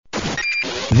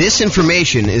This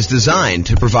information is designed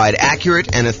to provide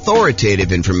accurate and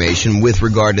authoritative information with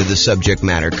regard to the subject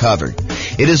matter covered.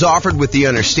 It is offered with the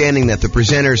understanding that the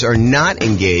presenters are not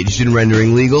engaged in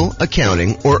rendering legal,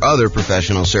 accounting, or other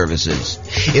professional services.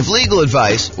 If legal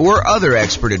advice or other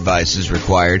expert advice is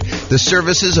required, the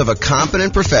services of a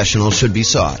competent professional should be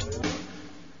sought.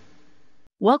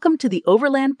 Welcome to the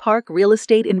Overland Park Real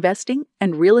Estate Investing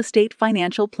and Real Estate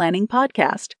Financial Planning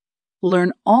Podcast.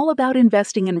 Learn all about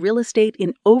investing in real estate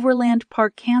in Overland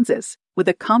Park, Kansas, with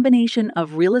a combination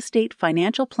of real estate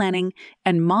financial planning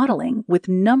and modeling with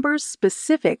numbers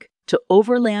specific to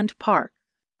Overland Park,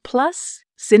 plus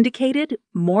syndicated,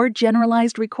 more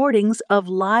generalized recordings of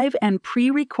live and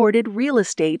pre-recorded real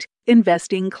estate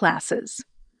investing classes.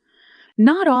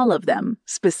 Not all of them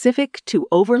specific to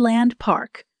Overland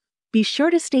Park. Be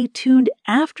sure to stay tuned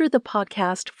after the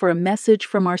podcast for a message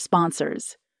from our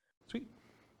sponsors.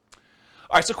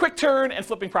 All right, so quick turn and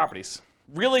flipping properties.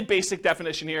 Really basic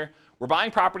definition here. We're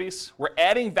buying properties, we're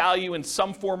adding value in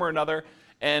some form or another,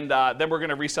 and then we're going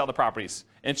to resell the properties.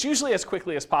 And it's usually as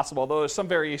quickly as possible, although there's some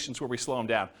variations where we slow them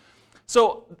down.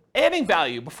 So adding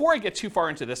value, before I get too far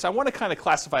into this, I want to kind of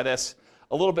classify this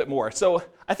a little bit more. So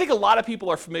I think a lot of people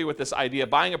are familiar with this idea of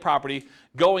buying a property,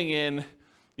 going in,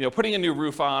 putting a new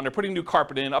roof on or putting new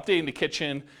carpet in, updating the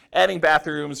kitchen, adding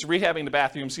bathrooms, rehabbing the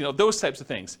bathrooms, those types of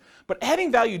things. But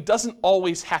adding value doesn't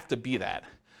always have to be that.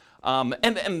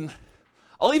 And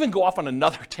I'll even go off on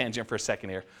another tangent for a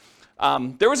second here.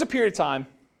 There was a period of time,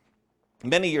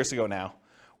 many years ago now,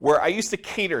 where I used to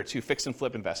cater to fix and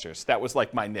flip investors. That was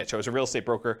like my niche. I was a real estate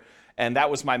broker, and that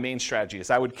was my main strategy,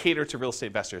 is I would cater to real estate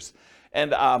investors.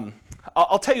 And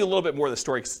I'll tell you a little bit more of the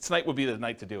story, because tonight would be the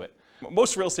night to do it.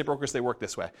 Most real estate brokers, they work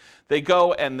this way. They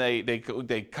go and they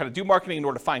kind of do marketing in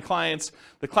order to find clients.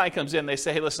 The client comes in, they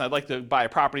say, hey, listen, I'd like to buy a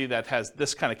property that has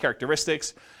this kind of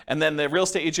characteristics. And then the real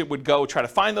estate agent would go try to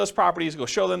find those properties, go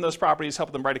show them those properties,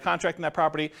 help them write a contract in that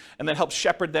property, and then help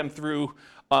shepherd them through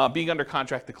being under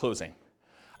contract to closing.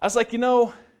 I was like,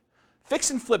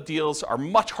 fix and flip deals are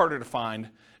much harder to find,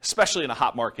 especially in a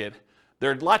hot market.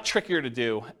 They're a lot trickier to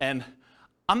do, and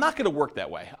I'm not going to work that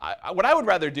way. What I would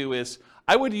rather do is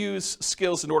I would use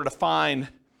skills in order to find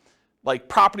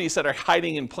properties that are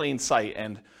hiding in plain sight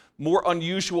and more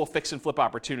unusual fix and flip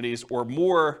opportunities, or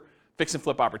more fix and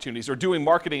flip opportunities, or doing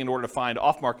marketing in order to find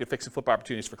off-market fix and flip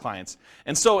opportunities for clients.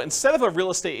 And so instead of a real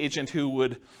estate agent who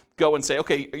would go and say,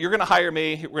 okay, you're going to hire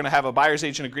me, we're going to have a buyer's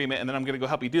agent agreement, and then I'm going to go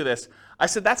help you do this, I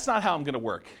said, that's not how I'm going to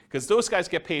work, because those guys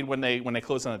get paid when they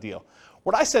close on a deal.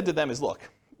 What I said to them is, look,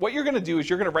 what you're going to do is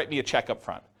you're going to write me a check up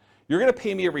front. You're going to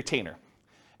pay me a retainer.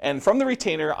 And from the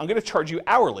retainer, I'm going to charge you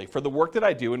hourly for the work that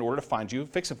I do in order to find you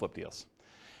fix and flip deals.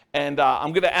 And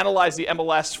I'm going to analyze the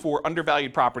MLS for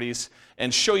undervalued properties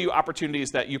and show you opportunities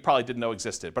that you probably didn't know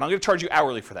existed. But I'm going to charge you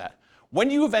hourly for that.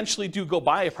 When you eventually do go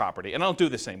buy a property, and I don't do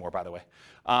this anymore, by the way,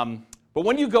 but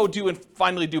when you go do and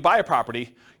finally do buy a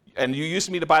property, and you use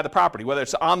me to buy the property, whether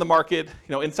it's on the market,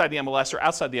 inside the MLS or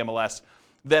outside the MLS,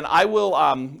 then I will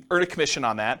earn a commission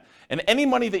on that. And any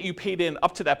money that you paid in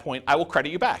up to that point, I will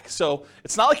credit you back. So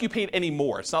it's not like you paid any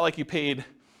more. It's not like you paid,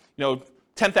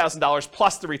 $10,000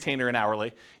 plus the retainer and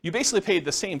hourly. You basically paid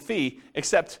the same fee,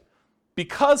 except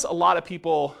because a lot of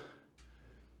people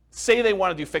say they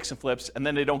want to do fix and flips and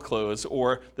then they don't close,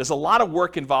 or there's a lot of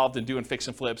work involved in doing fix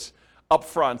and flips up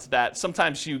front, that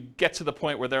sometimes you get to the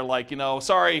point where they're like,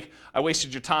 sorry, I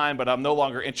wasted your time, but I'm no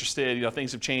longer interested,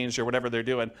 things have changed, or whatever they're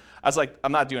doing. I was like,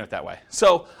 I'm not doing it that way.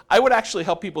 So I would actually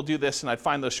help people do this, and I'd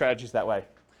find those strategies that way.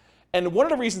 And one of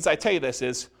the reasons I tell you this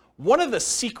is, one of the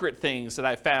secret things that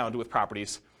I found with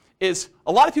properties is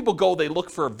a lot of people they look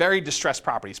for very distressed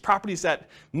properties that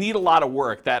need a lot of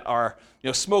work, that are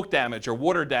smoke damage or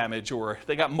water damage, or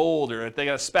they got mold, or they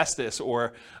got asbestos,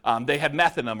 or they had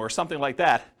meth in them, or something like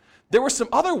that. There were some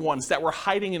other ones that were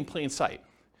hiding in plain sight.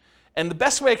 And the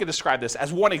best way I could describe this,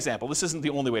 as one example, this isn't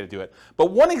the only way to do it,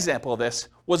 but one example of this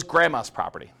was grandma's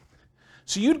property.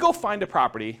 So you'd go find a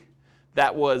property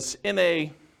that was in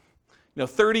a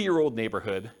 30-year-old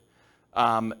neighborhood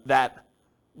that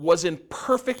was in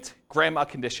perfect grandma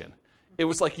condition. It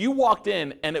was like you walked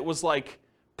in and it was like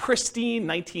pristine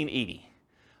 1980.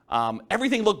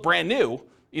 Everything looked brand new.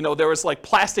 There was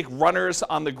plastic runners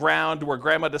on the ground where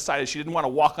grandma decided she didn't want to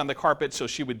walk on the carpet, so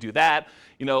she would do that.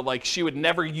 She would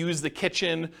never use the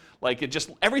kitchen.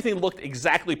 Everything looked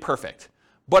exactly perfect.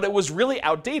 But it was really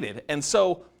outdated. And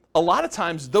so a lot of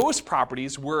times those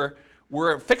properties were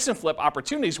fix and flip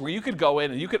opportunities where you could go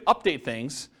in and you could update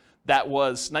things that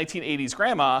was 1980s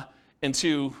grandma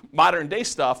into modern day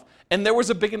stuff, and there was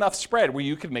a big enough spread where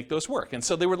you could make those work. And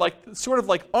so they were sort of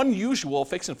unusual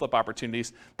fix and flip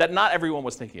opportunities that not everyone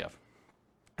was thinking of.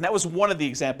 And that was one of the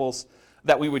examples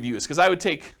that we would use, because I would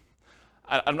take,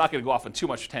 I'm not going to go off on too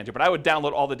much tangent, but I would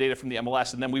download all the data from the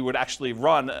MLS, and then we would actually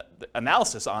run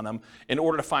analysis on them in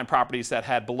order to find properties that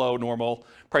had below normal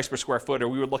price per square foot, or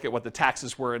we would look at what the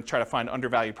taxes were and try to find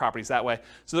undervalued properties that way.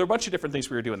 So there are a bunch of different things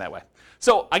we were doing that way.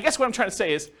 So I guess what I'm trying to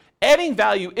say is adding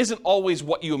value isn't always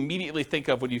what you immediately think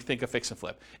of when you think of fix and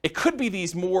flip. It could be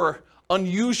these more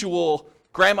unusual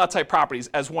grandma type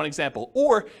properties as one example,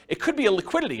 or it could be a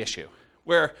liquidity issue,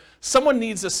 where someone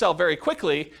needs to sell very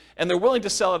quickly and they're willing to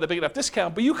sell at a big enough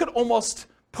discount, but you could almost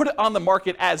put it on the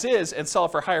market as is and sell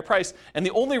it for a higher price. And the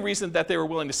only reason that they were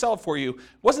willing to sell it for you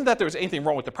wasn't that there was anything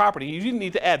wrong with the property. You didn't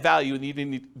need to add value, and you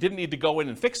didn't need to go in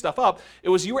and fix stuff up. It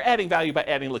was you were adding value by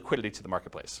adding liquidity to the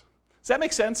marketplace. Does that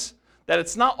make sense? That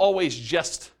it's not always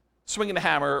just swinging a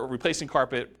hammer, or replacing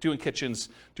carpet, doing kitchens,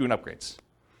 doing upgrades.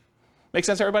 Make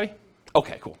sense, everybody?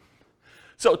 Okay, cool.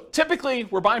 So typically,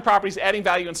 we're buying properties, adding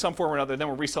value in some form or another, then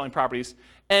we're reselling properties,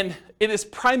 and it is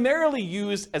primarily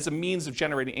used as a means of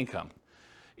generating income.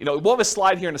 We'll have a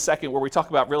slide here in a second where we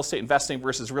talk about real estate investing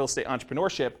versus real estate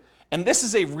entrepreneurship, and this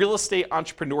is a real estate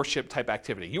entrepreneurship type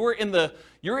activity. You're in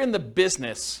the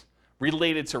business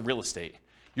related to real estate.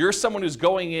 You're someone who's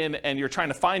going in and you're trying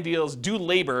to find deals, do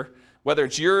labor, whether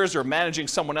it's yours or managing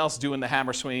someone else doing the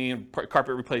hammer swinging,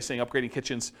 carpet replacing, upgrading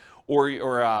kitchens,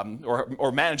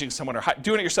 or managing someone, or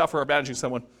doing it yourself, or managing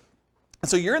someone. And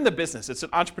so you're in the business. It's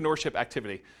an entrepreneurship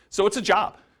activity. So it's a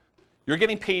job. You're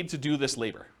getting paid to do this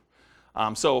labor.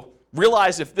 So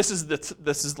realize if this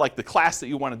is like the class that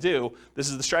you want to do, this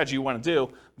is the strategy you want to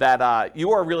do, that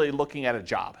you are really looking at a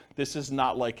job. This is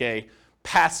not like a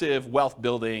passive wealth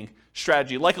building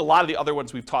strategy like a lot of the other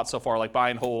ones we've taught so far, like buy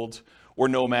and hold, or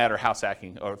nomad, or house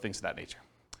hacking, or things of that nature.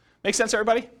 Make sense,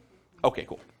 everybody? Okay,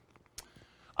 cool.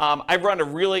 I run a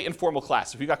really informal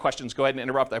class. If you've got questions, go ahead and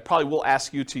interrupt. I probably will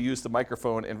ask you to use the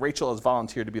microphone, and Rachel has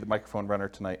volunteered to be the microphone runner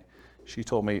tonight. She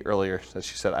told me earlier that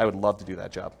she said, I would love to do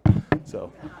that job.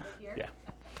 So, yeah,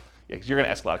 because you're going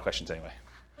to ask a lot of questions anyway.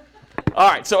 All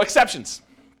right, so exceptions.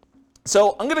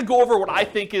 So I'm going to go over what I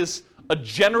think is a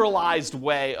generalized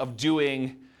way of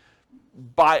doing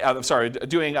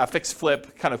fix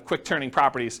flip, kind of quick turning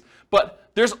properties. But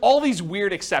there's all these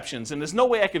weird exceptions, and there's no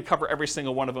way I could cover every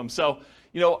single one of them. So,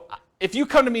 if you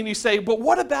come to me and you say, but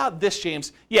what about this,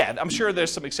 James? Yeah, I'm sure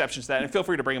there's some exceptions to that, and feel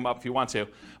free to bring them up if you want to.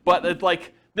 But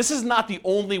this is not the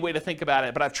only way to think about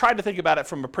it, but I've tried to think about it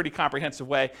from a pretty comprehensive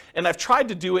way, and I've tried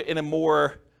to do it in a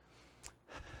more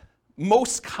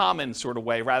most common sort of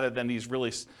way rather than these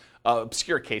really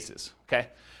obscure cases, okay?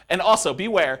 And also,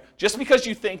 beware, just because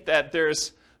you think that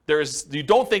you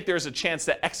don't think there's a chance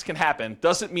that X can happen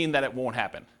doesn't mean that it won't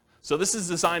happen. So this is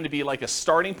designed to be like a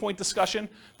starting point discussion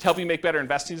to help you make better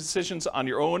investing decisions on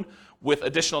your own with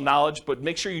additional knowledge, but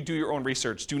make sure you do your own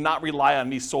research. Do not rely on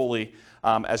me solely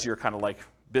as your kind of like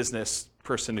business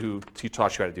person who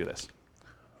taught you how to do this.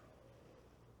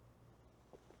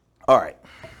 All right.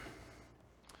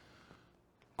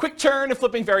 Quick turn and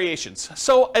flipping variations.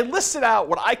 So I listed out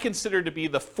what I consider to be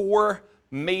the 4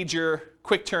 major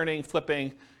quick turning,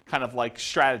 flipping kind of like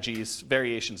strategies,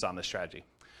 variations on this strategy.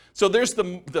 So there's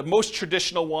the most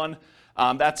traditional one.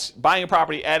 That's buying a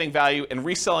property, adding value, and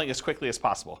reselling as quickly as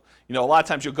possible. A lot of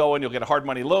times you'll go in, you'll get a hard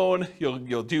money loan,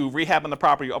 you'll do rehab on the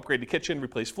property, you'll upgrade the kitchen,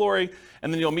 replace flooring,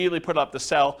 and then you'll immediately put it up to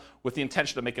sell with the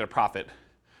intention of making a profit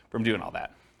from doing all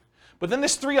that. But then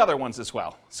there's 3 other ones as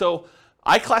well. So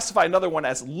I classify another one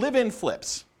as live-in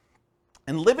flips.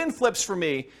 And live-in flips for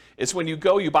me is when you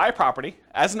buy a property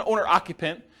as an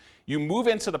owner-occupant, you move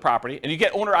into the property, and you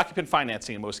get owner-occupant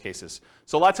financing in most cases.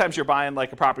 So a lot of times you're buying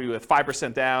like a property with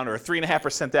 5% down, or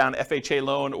 3.5% down FHA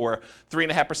loan, or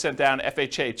 3.5% down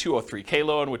FHA 203K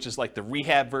loan, which is like the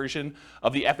rehab version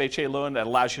of the FHA loan that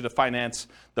allows you to finance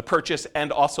the purchase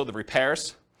and also the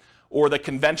repairs. Or the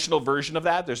conventional version of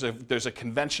that, there's a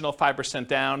conventional 5%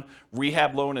 down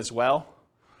rehab loan as well.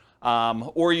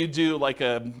 Or you do like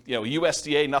a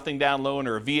USDA nothing down loan,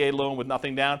 or a VA loan with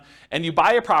nothing down, and you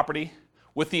buy a property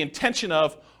with the intention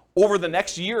of, over the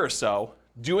next year or so,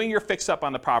 doing your fix-up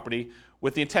on the property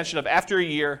with the intention of, after a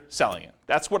year, selling it.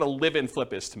 That's what a live-in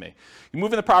flip is to me. You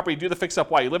move in the property, do the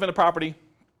fix-up while you live in the property,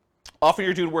 often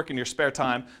you're doing work in your spare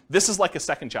time. This is like a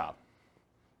second job.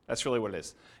 That's really what it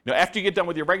is. After you get done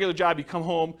with your regular job, you come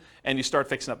home and you start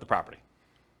fixing up the property.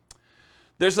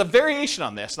 There's a variation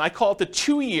on this, and I call it the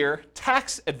 2-year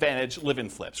tax advantage live-in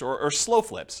flips, or slow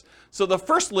flips. So the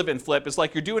first live-in flip is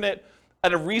like you're doing it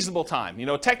at a reasonable time.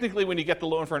 Technically when you get the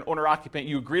loan for an owner-occupant,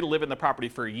 you agree to live in the property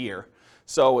for a year.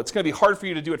 So it's going to be hard for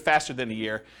you to do it faster than a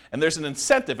year. And there's an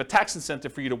incentive, a tax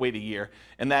incentive for you to wait a year.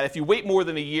 And that if you wait more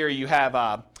than a year, you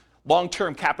have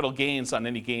long-term capital gains on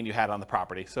any gain you had on the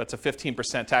property. So that's a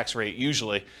 15% tax rate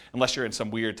usually, unless you're in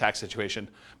some weird tax situation,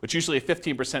 but usually a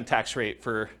 15% tax rate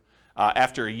for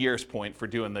after a year's point for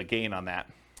doing the gain on that.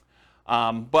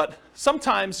 But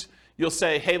sometimes you'll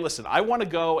say, hey, listen, I want to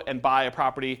go and buy a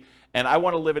property and I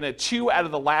want to live in it 2 out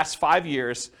of the last 5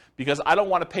 years because I don't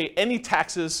want to pay any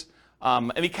taxes,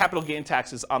 any capital gain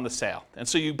taxes on the sale. And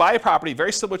so you buy a property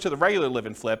very similar to the regular live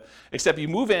and flip, except you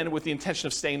move in with the intention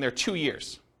of staying there 2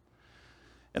 years.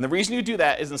 And the reason you do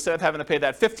that is instead of having to pay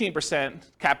that 15%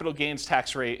 capital gains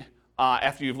tax rate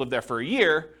after you've lived there for a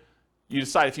year, you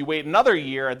decide if you wait another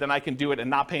year, then I can do it and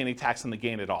not pay any tax on the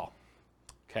gain at all.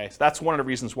 Okay, so that's one of the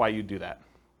reasons why you do that.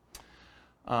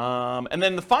 And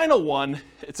then the final one,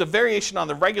 it's a variation on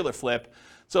the regular flip.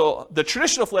 So the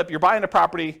traditional flip, you're buying a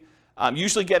property,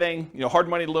 usually getting hard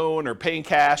money loan or paying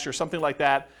cash or something like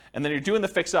that, and then you're doing the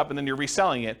fix up and then you're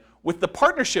reselling it. With the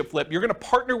partnership flip, you're going to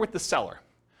partner with the seller.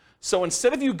 So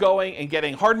instead of you going and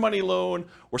getting hard money loan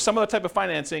or some other type of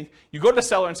financing, you go to the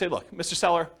seller and say, look, Mr.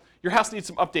 Seller, your house needs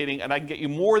some updating and I can get you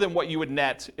more than what you would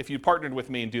net if you partnered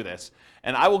with me and do this.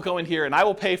 And I will go in here and I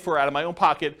will pay for out of my own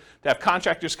pocket to have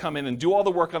contractors come in and do all the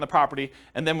work on the property.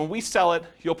 And then when we sell it,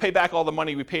 you'll pay back all the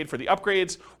money we paid for the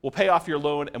upgrades, we'll pay off your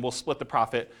loan and we'll split the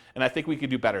profit. And I think we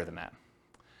could do better than that.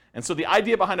 And so the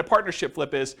idea behind a partnership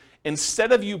flip is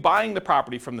instead of you buying the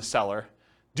property from the seller,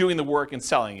 doing the work and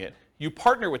selling it, you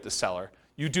partner with the seller,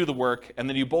 you do the work, and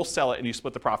then you both sell it and you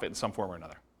split the profit in some form or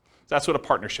another. So that's what a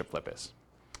partnership flip is.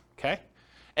 Okay?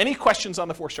 Any questions on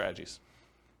the 4 strategies?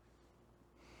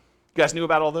 You guys knew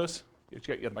about all those? You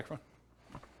have the microphone?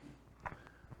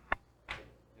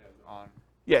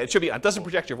 Yeah, it should be on. It doesn't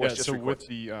project your voice, just records. With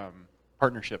the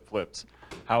partnership flips,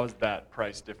 how is that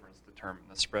price difference determine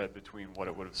the spread between what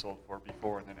it would have sold for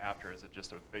before and then after? Is it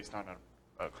just based on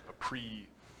a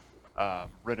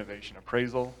pre-renovation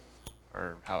appraisal?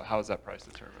 Or how is that price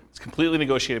determined? It's completely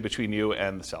negotiated between you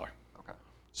and the seller. Okay.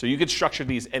 So you can structure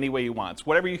these any way you want. It's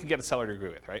whatever you can get a seller to agree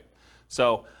with, right?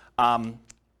 So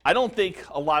I don't think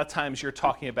a lot of times you're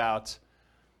talking about,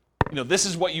 this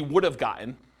is what you would have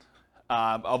gotten,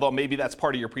 although maybe that's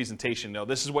part of your presentation.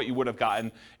 This is what you would have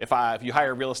gotten if you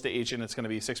hire a real estate agent, it's going to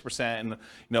be 6%, and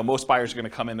most buyers are going to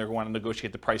come in, they're going to want to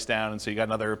negotiate the price down, and so you got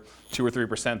another 2 or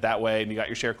 3% that way, and you got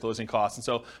your share closing costs, and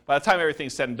so by the time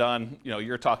everything's said and done,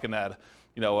 you're talking at a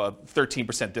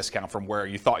 13% discount from where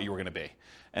you thought you were going to be.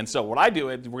 And so what I do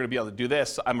is we're going to be able to do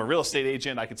this. I'm a real estate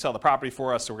agent. I can sell the property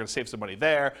for us, so we're going to save some money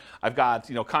there. I've got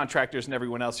contractors and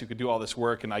everyone else who could do all this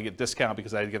work, and I get discount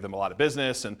because I give them a lot of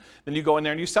business. And then you go in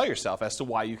there and you sell yourself as to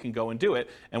why you can go and do it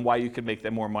and why you can make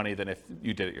them more money than if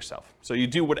you did it yourself. So you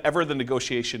do whatever the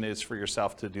negotiation is for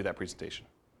yourself to do that presentation.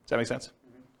 Does that make sense?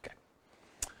 Mm-hmm. Okay.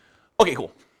 Okay,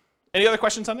 cool. Any other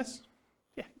questions on this?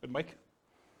 Yeah, good, Mike.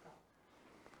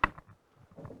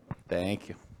 Thank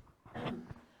you.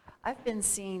 I've been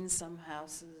seeing some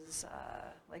houses,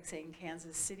 like say in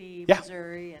Kansas City, Yeah.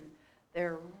 Missouri, and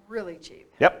they're really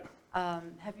cheap. Yep.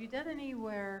 Have you done any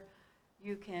where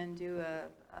you can do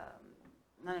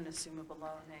not an assumable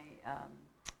loan,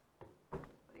 what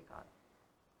do you call it?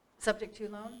 Subject to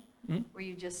loan, Mm-hmm. where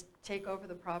you just take over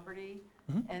the property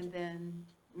Mm-hmm. and then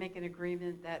make an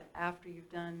agreement that after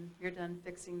you're done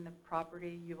fixing the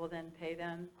property, you will then pay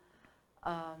them.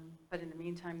 But in the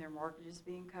meantime, their mortgage is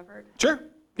being covered. Sure.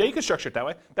 Yeah, you can structure it that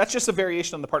way. That's just a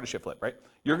variation on the partnership flip, right?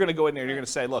 You're going to go in there and you're going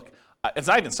to say, look, it's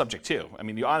not even subject to. I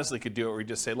mean, you honestly could do it where you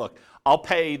just say, look, I'll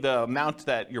pay the amount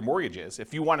that your mortgage is.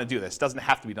 If you want to do this, it doesn't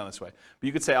have to be done this way. But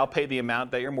you could say, I'll pay the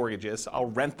amount that your mortgage is. I'll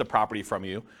rent the property from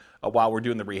you while we're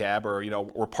doing the rehab, or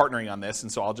we're partnering on this,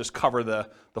 and so I'll just cover the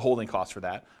holding costs for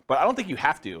that. But I don't think you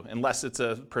have to, unless it's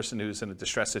a person who's in a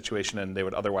distressed situation and they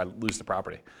would otherwise lose the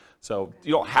property. So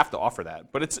you don't have to offer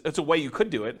that, but it's a way you could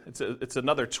do it. It's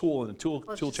another tool in the tool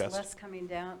Just chest. less coming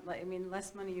down.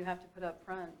 Less money you have to put up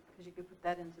front because you could put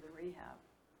that into the rehab.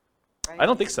 Right? I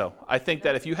don't think so. I think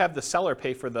that if you have the seller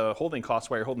pay for the holding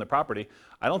costs while you're holding the property,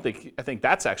 I think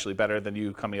that's actually better than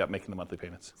you coming up making the monthly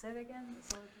payments. Say that again.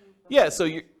 Yeah, so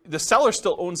the seller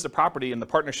still owns the property in the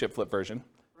partnership flip version,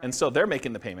 and so they're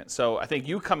making the payment. So I think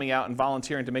you coming out and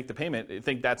volunteering to make the payment, I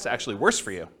think that's actually worse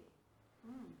for you.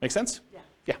 Make sense? Yeah.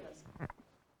 Yeah.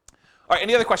 All right,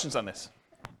 any other questions on this?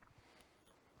 Do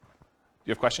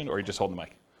you have a question, or are you just holding the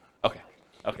mic? Okay.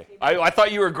 I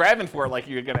thought you were grabbing for it like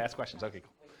you were going to ask questions. Okay,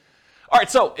 cool. All right,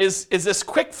 so is this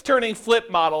quick turning flip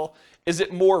model, is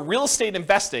it more real estate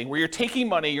investing where you're taking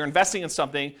money, you're investing in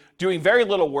something, doing very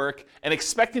little work, and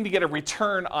expecting to get a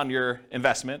return on your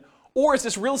investment? Or is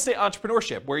this real estate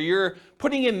entrepreneurship where you're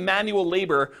putting in manual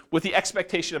labor with the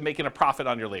expectation of making a profit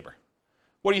on your labor?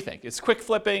 What do you think? Is quick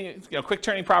flipping, quick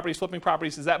turning properties, flipping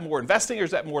properties, is that more investing or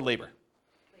is that more labor?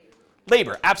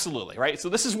 Labor, absolutely, right? So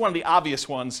this is one of the obvious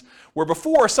ones where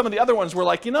before some of the other ones were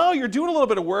like, you're doing a little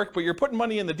bit of work, but you're putting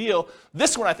money in the deal.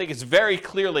 This one I think is very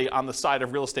clearly on the side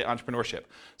of real estate entrepreneurship.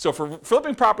 So for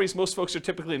flipping properties, most folks are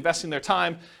typically investing their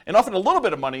time and often a little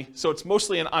bit of money, so it's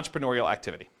mostly an entrepreneurial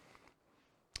activity.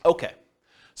 Okay,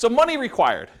 so money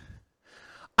required.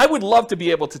 I would love to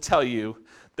be able to tell you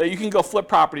that you can go flip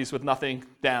properties with nothing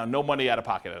down, no money out of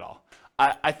pocket at all.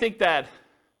 I think that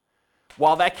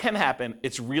while that can happen,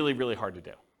 it's really, really hard to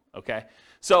do, okay?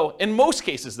 So in most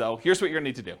cases, though, here's what you're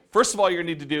going to need to do. First of all, you're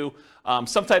going to need to do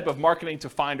some type of marketing to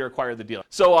find or acquire the deal.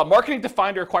 So marketing to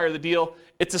find or acquire the deal,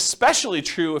 it's especially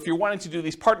true if you're wanting to do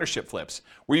these partnership flips,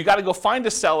 where you got to go find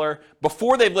a seller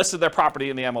before they've listed their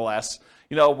property in the MLS,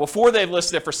 before they've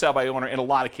listed it for sale by owner in a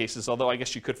lot of cases, although I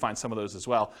guess you could find some of those as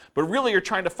well. But really, you're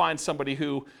trying to find somebody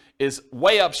who is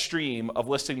way upstream of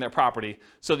listing their property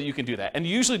so that you can do that. And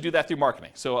you usually do that through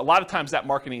marketing. So a lot of times that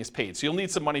marketing is paid. So you'll need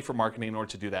some money for marketing in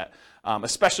order to do that,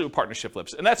 especially with partnership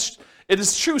flips. And it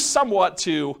is true somewhat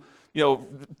to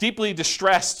deeply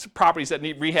distressed properties that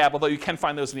need rehab, although you can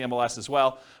find those in the MLS as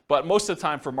well. But most of the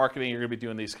time for marketing, you're going to be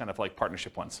doing these kind of like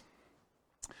partnership ones.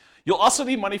 You'll also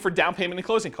need money for down payment and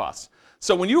closing costs.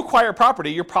 So when you acquire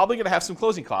property, you're probably going to have some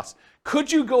closing costs.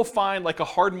 Could you go find like a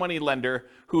hard money lender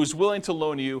who's willing to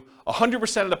loan you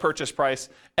 100% of the purchase price,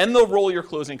 and they'll roll your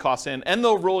closing costs in, and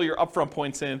they'll roll your upfront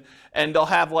points in, and they'll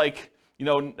have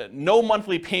no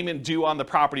monthly payment due on the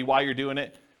property while you're doing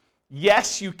it?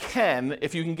 Yes, you can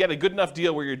if you can get a good enough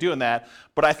deal where you're doing that,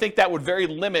 but I think that would very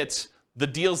limit the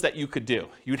deals that you could do.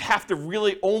 You'd have to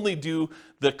really only do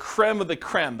the creme of the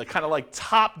creme, the kind of like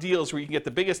top deals where you can get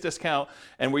the biggest discount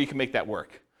and where you can make that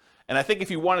work. And I think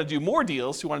if you want to do more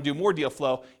deals, you want to do more deal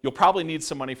flow, you'll probably need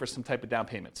some money for some type of down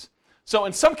payments. So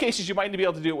in some cases, you might be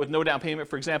able to do it with no down payment.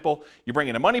 For example, you bring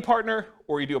in a money partner,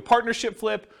 or you do a partnership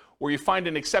flip, or you find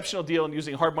an exceptional deal and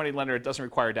using a hard money lender, it doesn't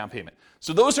require a down payment.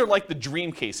 So those are like the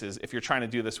dream cases if you're trying to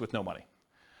do this with no money.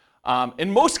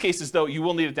 In most cases, though, you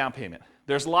will need a down payment.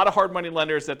 There's a lot of hard money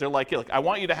lenders that they're like, hey, look, I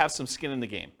want you to have some skin in the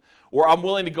game. Or I'm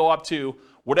willing to go up to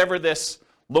whatever this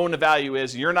loan to value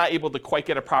is. You're not able to quite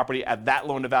get a property at that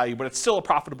loan to value, but it's still a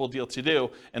profitable deal to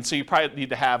do. And so you probably need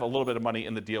to have a little bit of money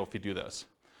in the deal if you do those.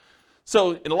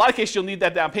 So in a lot of cases, you'll need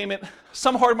that down payment.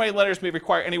 Some hard money lenders may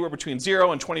require anywhere between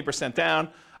 0 and 20% down.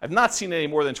 I've not seen any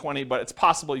more than 20, but it's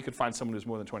possible you could find someone who's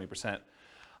more than 20%.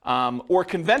 Or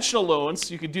conventional loans,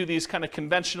 you could do these kind of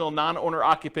conventional non-owner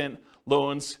occupant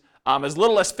loans as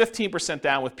little as 15%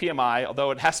 down with PMI, although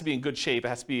it has to be in good shape. It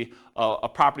has to be a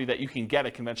property that you can get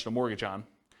a conventional mortgage on.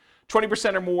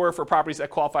 20% or more for properties that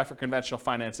qualify for conventional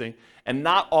financing, and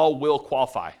not all will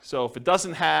qualify. So if it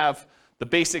doesn't have the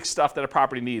basic stuff that a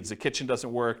property needs, the kitchen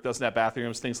doesn't work, doesn't have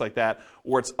bathrooms, things like that,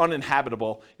 or it's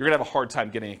uninhabitable, you're going to have a hard time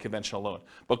getting a conventional loan.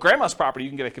 But grandma's property,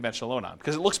 you can get a conventional loan on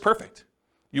because it looks perfect.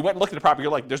 You went and looked at the property,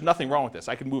 you're like, there's nothing wrong with this.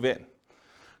 I can move in.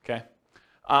 Okay.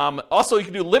 Also, you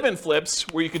can do live-in flips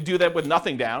where you could do that with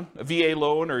nothing down, a VA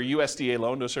loan or a USDA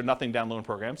loan. Those are nothing down loan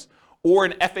programs. Or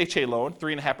an FHA loan,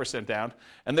 3.5% down.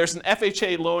 And there's an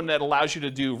FHA loan that allows you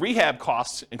to do rehab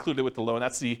costs included with the loan.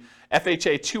 That's the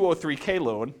FHA 203K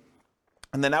loan.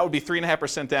 And then that would be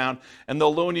 3.5% down. And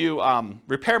they'll loan you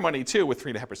repair money too with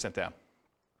 3.5% down.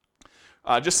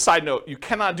 Just a side note, you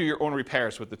cannot do your own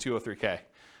repairs with the 203K.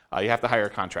 You have to hire a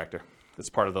contractor. That's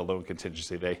part of the loan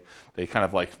contingency. They kind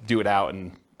of like do it out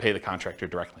and pay the contractor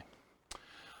directly.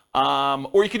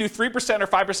 Or you can do 3% or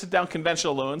 5% down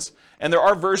conventional loans. And there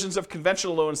are versions of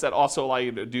conventional loans that also allow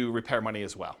you to do repair money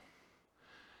as well.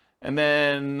 And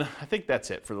then I think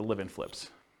that's it for the live-in flips.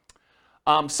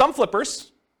 Some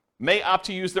flippers may opt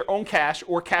to use their own cash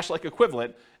or cash-like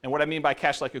equivalent. And what I mean by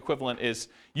cash-like equivalent is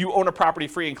you own a property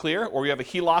free and clear, or you have a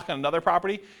HELOC on another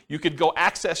property. You could go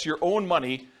access your own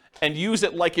money and use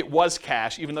it like it was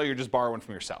cash, even though you're just borrowing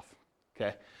from yourself.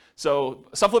 Okay? So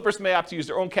some flippers may opt to use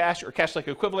their own cash or cash-like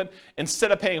equivalent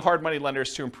instead of paying hard money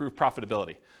lenders to improve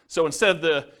profitability. So instead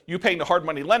of you paying the hard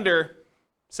money lender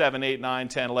 7, 8, 9,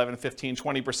 10, 11, 15,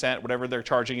 20%, whatever they're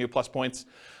charging you plus points,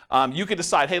 you could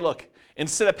decide, hey, look,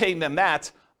 instead of paying them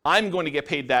that, I'm going to get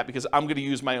paid that because I'm going to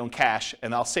use my own cash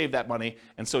and I'll save that money,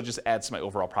 and so it just adds to my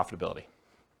overall profitability.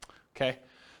 Okay?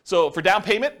 So for down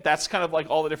payment, that's kind of like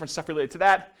all the different stuff related to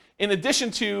that. In addition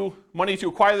to money to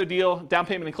acquire the deal, down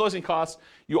payment and closing costs,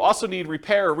 you also need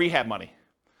repair or rehab money.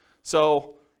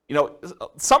 So,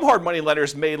 some hard money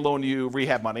lenders may loan you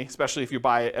rehab money, especially if you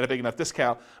buy it at a big enough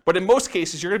discount. But in most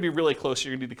cases, you're going to be really close.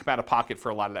 You're going to need to come out of pocket for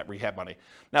a lot of that rehab money.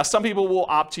 Now, some people will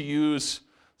opt to use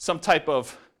some type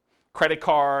of credit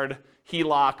card,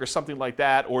 HELOC, or something like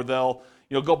that, or they'll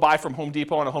go buy from Home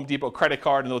Depot on a Home Depot credit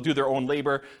card, and they'll do their own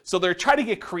labor. So they're trying to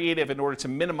get creative in order to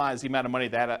minimize the amount of money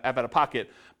they have out of pocket.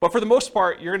 But for the most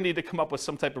part, you're going to need to come up with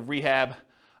some type of rehab,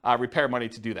 repair money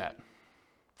to do that.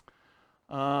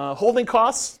 Holding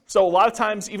costs. So a lot of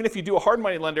times, even if you do a hard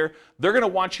money lender, they're going to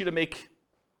want you to make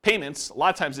payments. A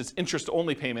lot of times it's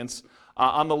interest-only payments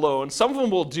on the loan. Some of them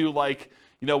will do like,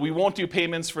 we won't do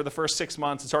payments for the first 6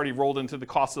 months. It's already rolled into the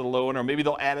cost of the loan, or maybe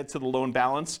they'll add it to the loan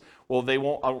balance. Well, they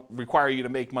won't require you to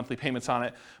make monthly payments on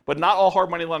it. But not all hard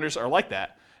money lenders are like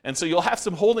that. And so you'll have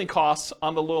some holding costs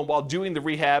on the loan while doing the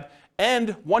rehab.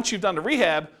 And once you've done the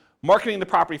rehab, marketing the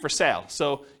property for sale.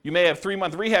 So you may have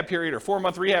 3-month rehab period, or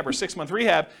 4-month rehab, or 6-month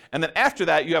rehab, and then after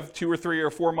that you have 2 or 3 or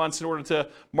 4 months in order to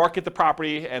market the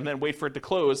property and then wait for it to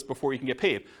close before you can get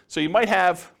paid. So you might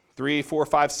have 3, 4,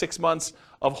 5, 6 months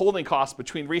of holding costs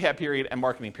between rehab period and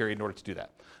marketing period in order to do that.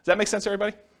 Does that make sense,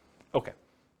 everybody? Okay.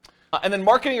 And then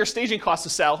marketing or staging costs to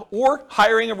sell, or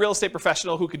hiring a real estate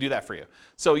professional who could do that for you.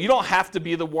 So you don't have to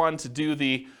be the one to do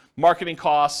the marketing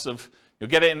costs of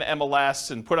get it in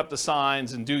MLS and put up the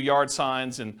signs and do yard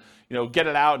signs and get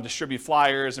it out and distribute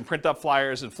flyers and print up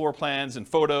flyers and floor plans and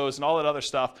photos and all that other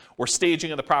stuff, or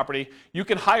staging of the property. You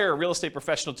can hire a real estate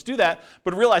professional to do that,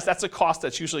 but realize that's a cost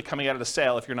that's usually coming out of the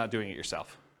sale if you're not doing it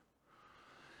yourself.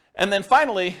 And then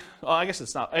finally, I guess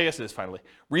it is finally,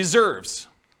 reserves.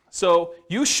 So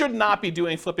you should not be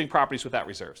doing flipping properties without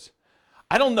reserves.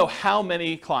 I don't know how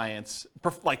many clients,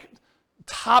 like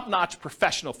top-notch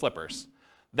professional flippers,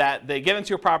 that they get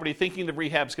into a property thinking the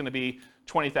rehab's going to be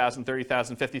 $20,000,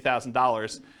 $30,000,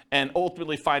 $50,000, and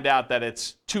ultimately find out that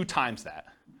it's 2 times that.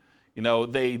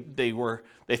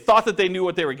 They thought that they knew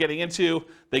what they were getting into.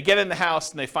 They get in the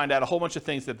house and they find out a whole bunch of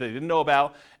things that they didn't know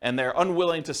about, and they're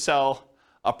unwilling to sell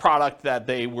a product that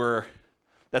they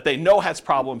know has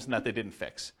problems and that they didn't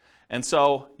fix. And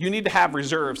so you need to have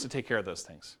reserves to take care of those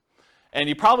things. And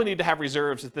you probably need to have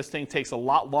reserves if this thing takes a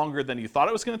lot longer than you thought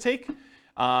it was going to take.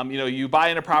 You buy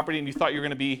in a property and you thought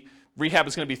rehab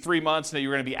is going to be 3 months, and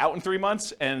you're going to be out in 3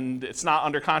 months, and it's not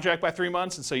under contract by 3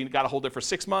 months, and so you got to hold it for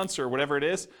 6 months or whatever it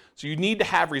is. So you need to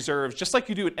have reserves, just like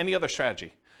you do with any other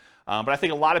strategy. But I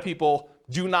think a lot of people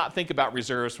do not think about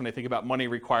reserves when they think about money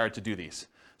required to do these.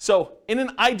 So in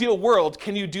an ideal world,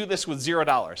 can you do this with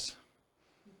 $0?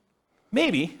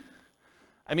 Maybe.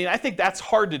 I think that's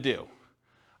hard to do.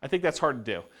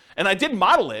 And I did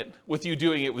model it with you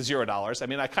doing it with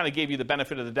 $0. I kind of gave you the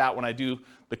benefit of the doubt when I do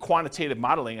the quantitative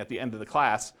modeling at the end of the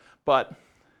class, but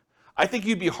I think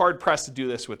you'd be hard-pressed to do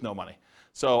this with no money.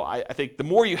 So I think the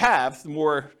more you have, the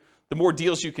more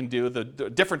deals you can do, the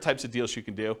different types of deals you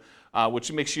can do,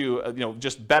 which makes you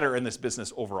just better in this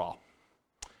business overall.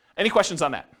 Any questions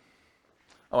on that?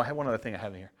 Oh, I have one other thing I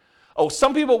have in here. Oh,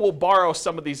 some people will borrow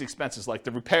some of these expenses, like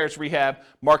the repairs, rehab,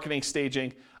 marketing,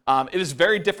 staging. It is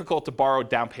very difficult to borrow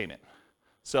down payment.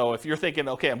 So if you're thinking,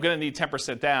 okay, I'm going to need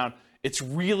 10% down, it's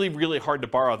really, really hard to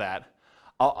borrow that.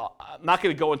 I'm not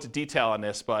going to go into detail on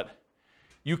this, but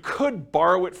you could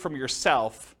borrow it from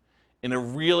yourself in a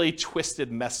really twisted,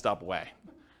 messed up way.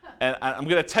 And I'm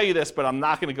going to tell you this, but I'm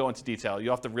not going to go into detail.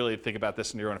 You'll have to really think about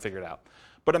this and you're going to figure it out.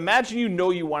 But imagine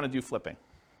you want to do flipping.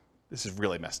 This is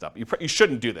really messed up. You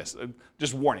shouldn't do this.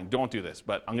 Just warning, don't do this,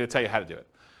 but I'm going to tell you how to do it.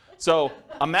 So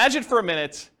imagine for a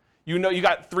minute, you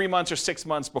got 3 months or 6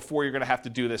 months before you're going to have to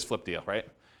do this flip deal, right?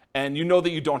 And you know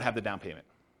that you don't have the down payment.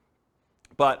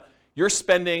 But you're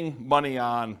spending money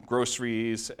on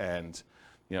groceries and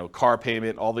car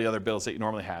payment, all the other bills that you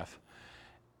normally have.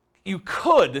 You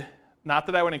could, not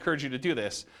that I would encourage you to do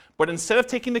this, but instead of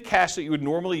taking the cash that you would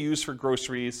normally use for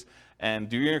groceries and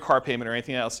doing your car payment or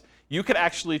anything else, you could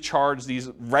actually charge these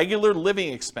regular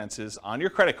living expenses on your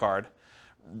credit card,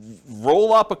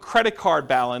 roll up a credit card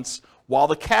balance while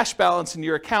the cash balance in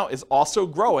your account is also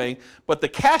growing, but the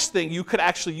cash thing you could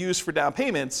actually use for down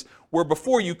payments, where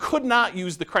before you could not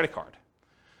use the credit card.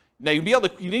 Now you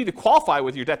need to qualify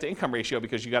with your debt to income ratio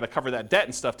because you got to cover that debt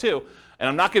and stuff too. And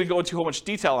I'm not going to go into too much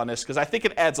detail on this because I think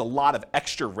it adds a lot of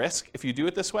extra risk if you do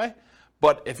it this way.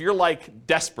 But if you're like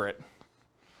desperate,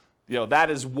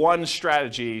 that is one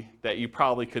strategy that you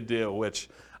probably could do, which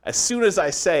as soon as I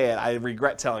say it, I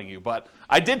regret telling you. But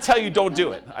I did tell you don't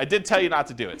do it. I did tell you not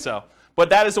to do it. But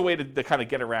that is a way to kind of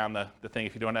get around the thing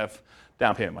if you don't have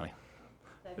down payment money.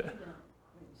 Have you done it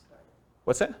when you started?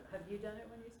 What's that? Have you done it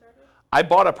when you started? I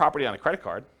bought a property on a credit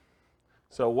card.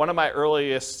 So one of my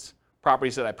earliest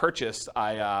properties that I purchased,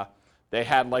 they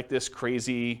had like this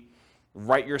crazy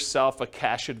write yourself a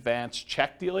cash advance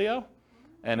check dealio.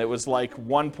 And it was like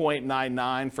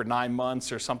 1.99 for 9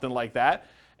 months or something like that.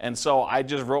 And so I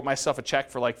just wrote myself a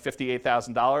check for like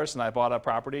 $58,000 and I bought a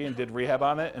property and did rehab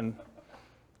on it. And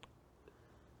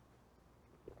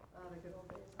The good old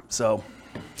So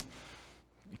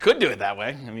you could do it that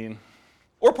way. I mean,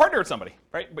 or partner with somebody,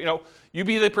 right? But, you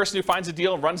be the person who finds a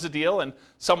deal and runs the deal, and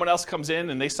someone else comes in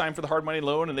and they sign for the hard money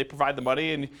loan and they provide the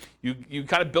money, and you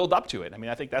kind of build up to it. I mean,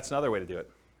 I think that's another way to do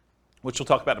it, which we'll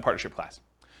talk about in a partnership class.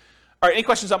 All right, any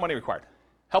questions on money required?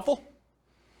 Helpful?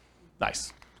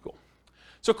 Nice, cool.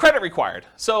 So credit required.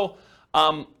 So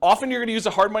often you're going to use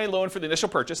a hard money loan for the initial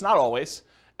purchase, not always.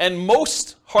 And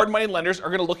most hard money lenders are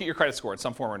going to look at your credit score in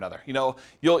some form or another.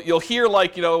 You'll hear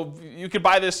like, you could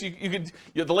buy this. You could.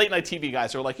 The late night TV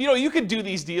guys are like, you could do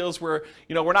these deals where,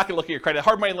 we're not going to look at your credit.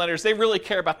 Hard money lenders, they really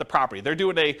care about the property. They're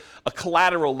doing a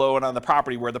collateral loan on the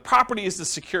property where the property is the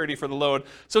security for the loan.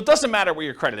 So it doesn't matter what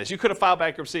your credit is. You could have filed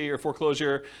bankruptcy or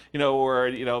foreclosure,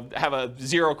 or have a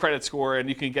 0 credit score, and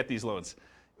you can get these loans.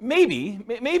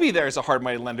 Maybe there's a hard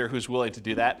money lender who's willing to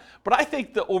do that, but I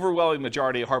think the overwhelming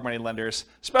majority of hard money lenders,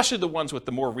 especially the ones with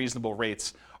the more reasonable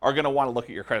rates, are going to want to look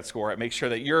at your credit score and make sure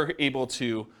that you're able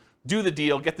to do the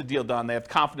deal, get the deal done. They have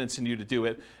confidence in you to do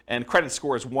it, and credit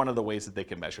score is one of the ways that they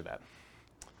can measure that.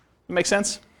 Make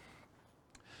sense?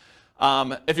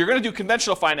 If you're going to do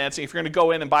conventional financing, if you're going to go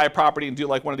in and buy a property and do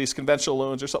like one of these conventional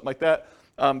loans or something like that,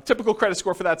 typical credit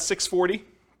score for that's 640.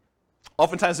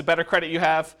 Oftentimes, the better credit you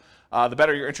have, the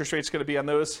better your interest rate's going to be on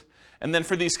those. And then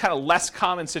for these kind of less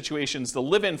common situations, the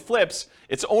live-in flips,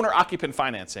 it's owner-occupant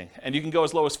financing. And you can go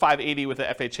as low as 580 with the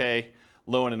FHA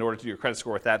loan in order to do your credit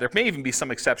score with that. There may even be some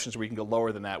exceptions where you can go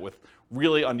lower than that with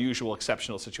really unusual,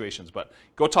 exceptional situations. But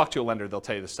go talk to a lender. They'll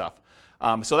tell you this stuff.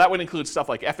 So that would include stuff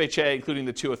like FHA, including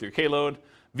the 203K loan,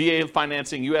 VA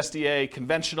financing, USDA,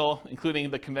 conventional, including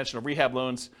the conventional rehab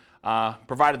loans,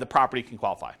 provided the property can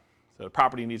qualify. So the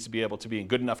property needs to be able to be in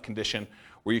good enough condition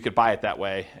where you could buy it that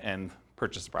way and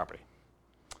purchase the property.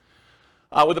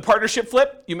 With a partnership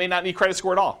flip, you may not need credit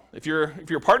score at all. If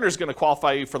your partner is going to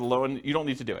qualify you for the loan, you don't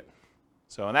need to do it.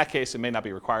 So in that case, it may not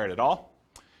be required at all.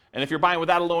 And if you're buying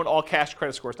without a loan, all cash,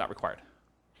 credit score is not required.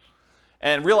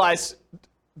 And realize,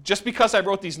 just because I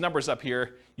wrote these numbers up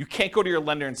here, you can't go to your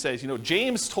lender and say,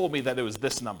 James told me that it was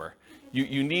this number.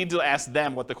 You need to ask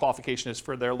them what the qualification is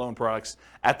for their loan products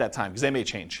at that time, because they may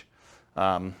change.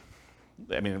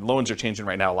 Loans are changing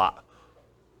right now a lot.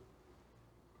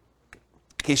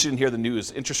 In case you didn't hear the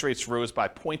news, interest rates rose by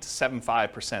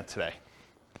 0.75% today.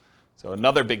 So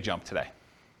another big jump today.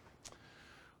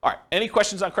 All right, any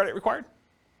questions on credit required?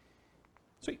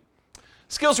 Sweet.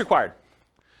 Skills required.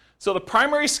 So the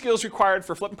primary skills required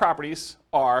for flipping properties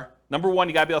are, number one,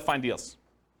 you got to be able to find deals.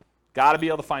 Got to be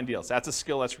able to find deals. That's a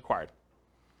skill that's required.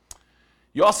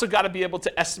 You also got to be able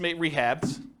to estimate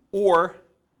rehabs or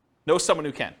know someone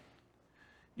who can.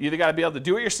 You either got to be able to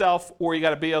do it yourself, or you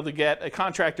got to be able to get a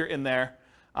contractor in there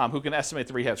who can estimate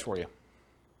the rehabs for you.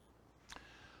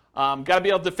 Got to be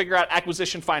able to figure out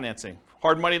acquisition financing,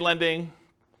 hard money lending,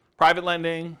 private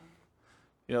lending,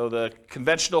 the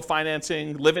conventional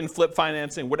financing, live-in flip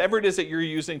financing, whatever it is that you're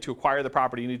using to acquire the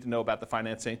property, you need to know about the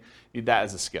financing. You need that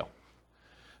as a skill.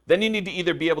 Then you need to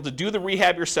either be able to do the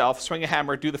rehab yourself, swing a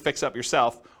hammer, do the fix-up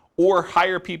yourself, or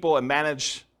hire people and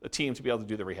manage a team to be able to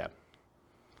do the rehab.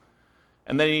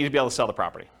 And then you need to be able to sell the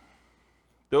property.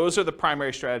 Those are the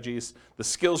primary strategies, the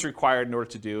skills required in order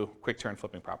to do quick turn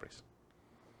flipping properties.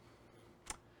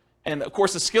 And of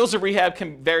course, the skills of rehab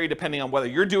can vary depending on whether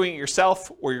you're doing it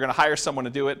yourself or you're going to hire someone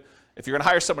to do it. If you're going to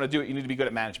hire someone to do it, you need to be good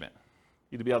at management.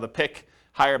 You need to be able to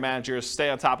hire managers, stay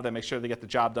on top of them, make sure they get the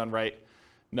job done right,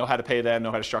 know how to pay them,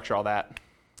 know how to structure all that.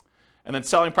 And then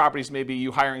selling properties may be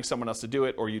you hiring someone else to do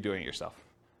it or you doing it yourself.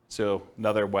 So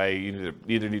another way, you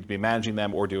either need to be managing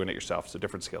them or doing it yourself, so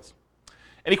different skills.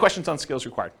 Any questions on skills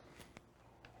required?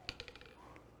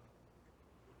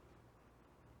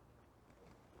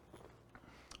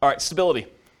 All right, stability.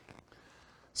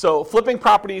 So flipping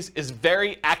properties is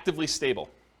very actively stable.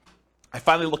 I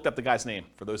finally looked up the guy's name,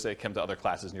 for those that came to other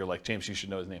classes and you're like, James, you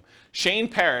should know his name. Shane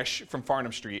Parrish from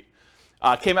Farnham Street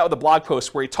came out with a blog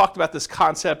post where he talked about this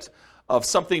concept of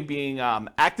something being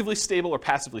actively stable or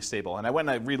passively stable. And I went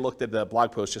and I re-looked at the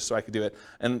blog post just so I could do it.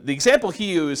 And the example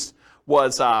he used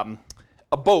was a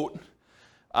boat.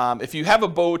 If you have a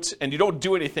boat and you don't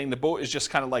do anything, the boat is just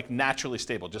kind of like naturally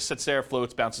stable. Just sits there,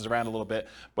 floats, bounces around a little bit.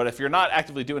 But if you're not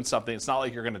actively doing something, it's not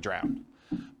like you're going to drown.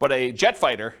 But a jet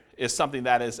fighter is something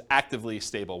that is actively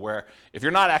stable, where if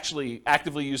you're not actually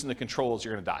actively using the controls,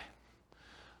 you're going to die.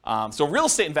 So real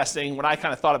estate investing, when I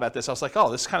kind of thought about this, I was like,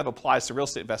 oh, this kind of applies to real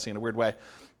estate investing in a weird way.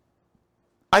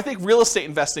 I think real estate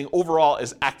investing overall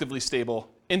is actively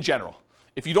stable in general.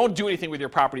 If you don't do anything with your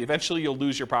property, eventually you'll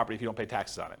lose your property if you don't pay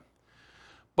taxes on it.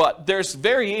 But there's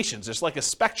variations. There's like a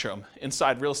spectrum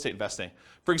inside real estate investing.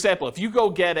 For example, if you go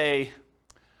get a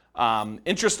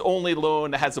interest-only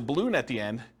loan that has a balloon at the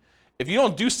end, if you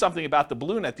don't do something about the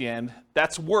balloon at the end,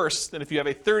 that's worse than if you have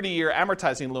a 30-year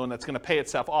amortizing loan that's going to pay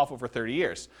itself off over 30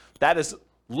 years. That is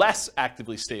less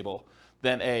actively stable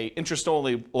than a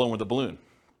interest-only loan with a balloon.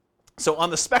 So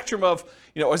on the spectrum of,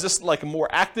 is this like a more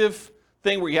active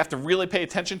thing where you have to really pay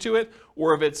attention to it,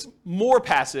 or if it's more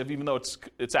passive, even though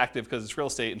it's active because it's real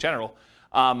estate in general,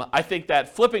 I think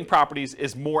that flipping properties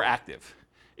is more active.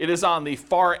 It is on the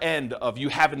far end of you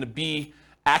having to be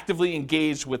actively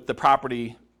engaged with the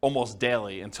property almost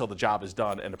daily until the job is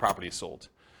done and the property is sold.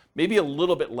 Maybe a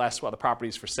little bit less while the property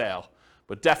is for sale,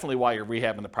 but definitely while you're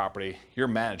rehabbing the property, you're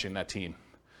managing that team.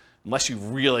 Unless you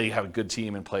really have a good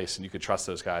team in place and you could trust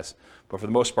those guys. But for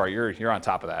the most part, you're on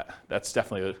top of that. That's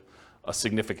definitely a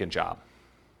significant job.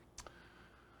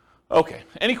 Okay,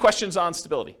 any questions on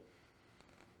stability?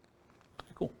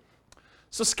 Cool.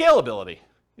 So scalability.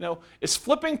 Is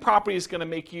flipping properties going to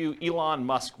make you Elon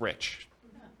Musk rich?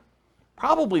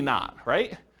 Probably not,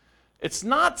 right? It's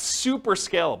not super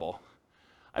scalable.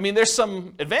 I mean, there's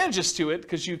some advantages to it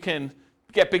because you can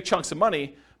get big chunks of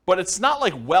money, but it's not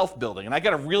like wealth building. And I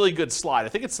got a really good slide. I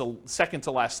think it's the second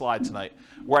to last slide tonight,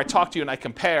 where I talk to you and I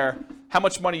compare how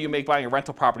much money you make buying a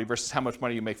rental property versus how much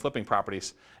money you make flipping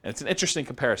properties. And it's an interesting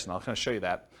comparison. I'll kind of show you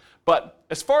that. But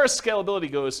as far as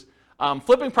scalability goes,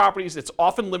 flipping properties, it's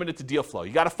often limited to deal flow.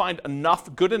 You got to find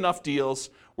good enough deals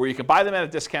where you can buy them at a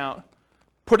discount,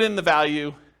 put in the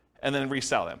value, and then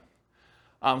resell them.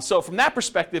 So from that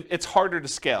perspective, it's harder to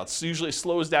scale. It usually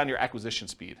slows down your acquisition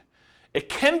speed. It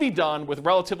can be done with a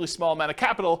relatively small amount of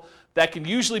capital that can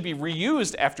usually be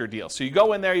reused after a deal. So you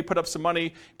go in there, you put up some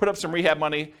money, put up some rehab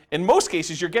money. In most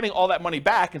cases, you're getting all that money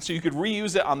back, and so you could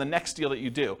reuse it on the next deal that you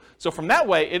do. So from that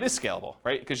way, it is scalable,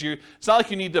 right? Because it's not like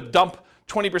you need to dump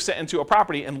 20% into a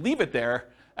property and leave it there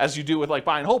as you do with like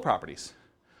buy and hold properties.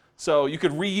 So you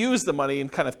could reuse the money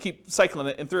and kind of keep cycling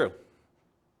it in through.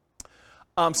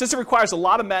 Since it requires a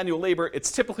lot of manual labor,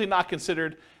 it's typically not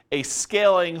considered a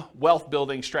scaling wealth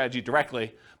building strategy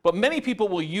directly, but many people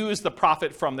will use the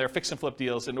profit from their fix and flip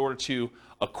deals in order to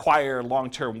acquire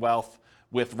long-term wealth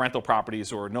with rental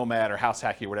properties or nomad or house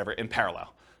hacking or whatever in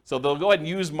parallel. So they'll go ahead and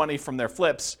use money from their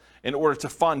flips in order to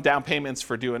fund down payments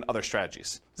for doing other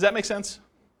strategies. Does that make sense?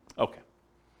 Okay.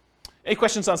 Any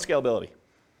questions on scalability?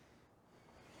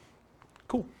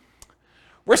 Cool.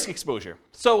 Risk exposure.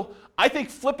 So I think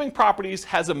flipping properties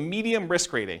has a medium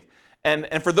risk rating. And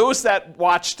for those that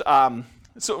watched,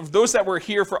 so those that were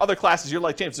here for other classes, you're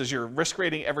like, James, does your risk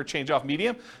rating ever change off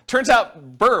medium? Turns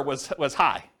out Burr was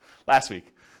high last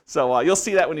week. So you'll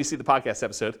see that when you see the podcast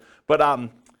episode. But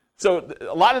so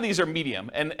a lot of these are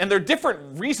medium. And there are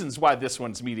different reasons why this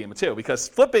one's medium too, because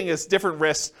flipping is different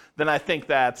risks than I think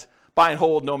that buy and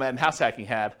hold, nomad, and house hacking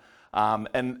had.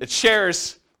 And it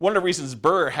shares, one of the reasons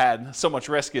Burr had so much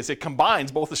risk is it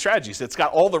combines both the strategies. It's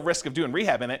got all the risk of doing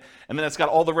rehab in it, and then it's got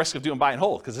all the risk of doing buy and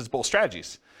hold because it's both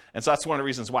strategies. And so that's one of the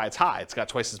reasons why it's high. It's got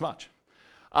twice as much.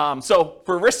 So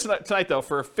for risk tonight though,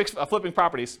 for flipping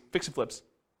properties, fix and flips,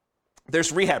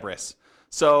 there's rehab risks.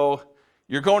 So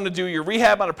you're going to do your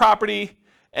rehab on a property,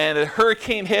 and a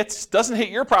hurricane hits, doesn't hit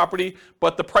your property,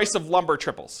 but the price of lumber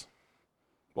triples.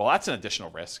 Well, that's an additional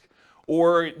risk.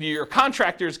 Or your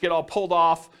contractors get all pulled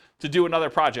off to do another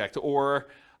project, or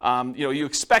you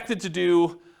expected to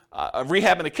do a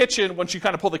rehab in a kitchen. Once you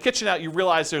kind of pull the kitchen out, you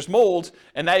realize there's mold,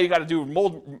 and now you got to do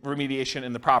mold remediation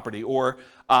in the property. Or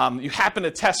you happen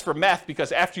to test for meth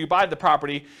because after you buy the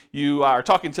property, you are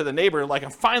talking to the neighbor like,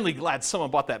 I'm finally glad someone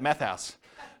bought that meth house,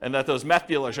 and that those meth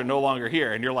dealers are no longer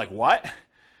here. And you're like, what?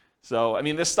 So, I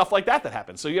mean, there's stuff like that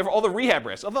happens. So you have all the rehab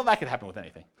risks, although that could happen with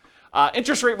anything.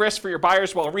 Interest rate risk for your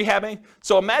buyers while rehabbing.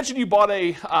 So imagine you bought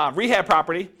a rehab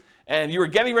property, and you were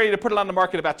getting ready to put it on the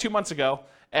market about 2 months ago,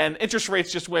 and interest rates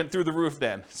just went through the roof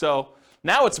then. So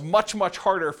now it's much, much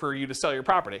harder for you to sell your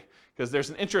property because there's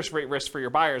an interest rate risk for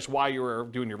your buyers while you were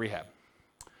doing your rehab.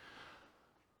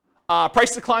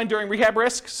 Price decline during rehab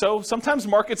risk. So sometimes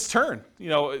markets turn.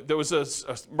 There was a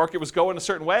market was going a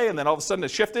certain way, and then all of a sudden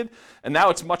it shifted, and now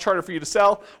it's much harder for you to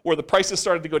sell, or the prices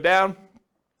started to go down.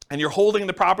 And you're holding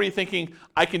the property thinking,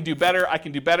 I can do better,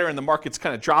 and the market's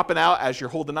kind of dropping out as you're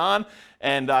holding on.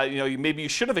 And maybe you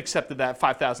should have accepted that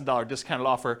 $5,000 discounted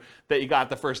offer that you got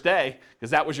the first day, because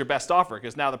that was your best offer,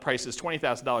 because now the price is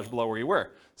 $20,000 below where you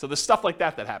were. So there's stuff like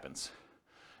that happens.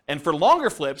 And for longer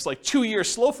flips, like 2-year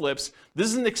slow flips, this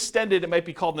is an extended, it might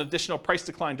be called an additional price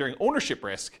decline during ownership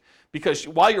risk, because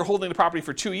while you're holding the property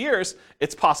for 2 years,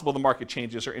 it's possible the market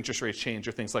changes or interest rates change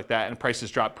or things like that, and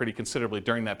prices drop pretty considerably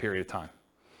during that period of time.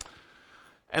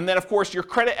 And then, of course, your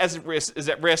credit is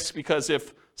at risk because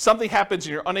if something happens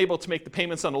and you're unable to make the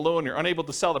payments on the loan, you're unable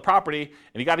to sell the property,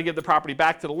 and you got to give the property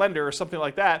back to the lender or something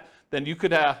like that, then you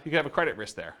could have a credit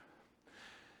risk there.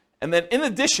 And then in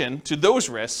addition to those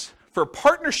risks, for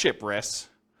partnership risks,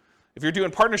 if you're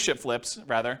doing partnership flips,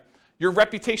 rather, your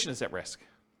reputation is at risk,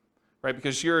 right?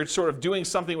 Because you're sort of doing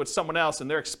something with someone else and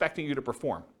they're expecting you to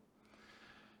perform.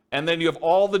 And then you have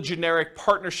all the generic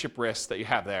partnership risks that you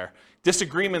have there.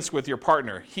 Disagreements with your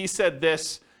partner. He said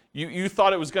this, you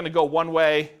thought it was going to go one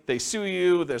way, they sue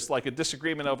you, there's like a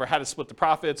disagreement over how to split the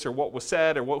profits or what was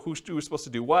said or who was supposed to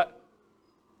do what.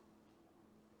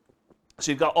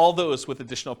 So you've got all those with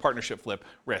additional partnership flip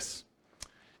risks.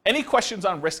 Any questions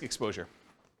on risk exposure?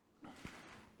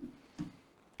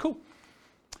 Cool.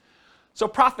 So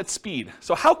profit speed.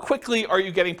 So how quickly are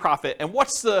you getting profit, and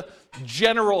what's the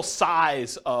general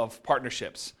size of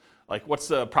partnerships? Like what's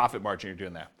the profit margin you're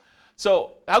doing there?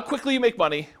 So how quickly you make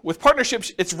money. With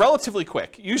partnerships, it's relatively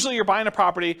quick. Usually you're buying a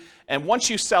property, and once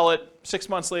you sell it 6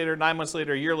 months later, 9 months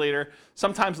later, a year later,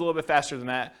 sometimes a little bit faster than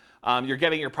that, you're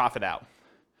getting your profit out.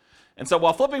 And so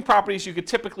while flipping properties, you could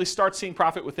typically start seeing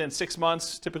profit within 6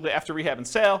 months, typically after rehab and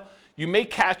sale. You may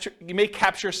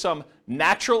capture some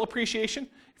natural appreciation.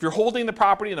 If you're holding the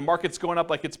property and the market's going up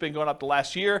like it's been going up the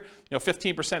last year,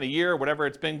 15% a year, whatever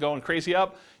it's been going crazy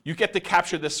up, you get to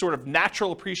capture this sort of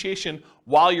natural appreciation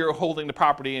while you're holding the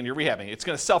property and you're rehabbing. It's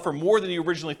going to sell for more than you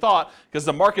originally thought because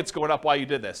the market's going up while you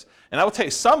did this. And I will tell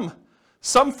you,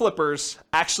 some flippers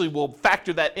actually will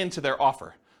factor that into their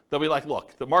offer. They'll be like,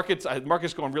 look, the market's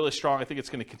going really strong. I think it's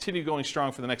going to continue going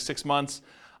strong for the next 6 months.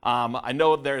 I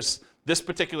know this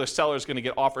particular seller is going to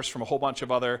get offers from a whole bunch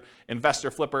of other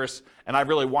investor flippers, and I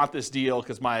really want this deal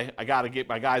because I got to get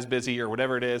my guys busy or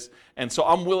whatever it is. And so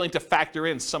I'm willing to factor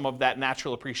in some of that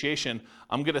natural appreciation.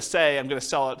 I'm going to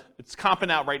sell it. It's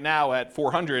comping out right now at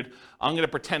 400. I'm going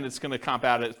to pretend it's going to comp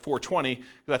out at 420 because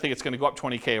I think it's going to go up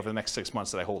 20K over the next 6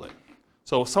 months that I hold it.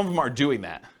 So some of them are doing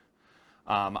that.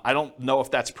 I don't know if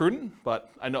that's prudent,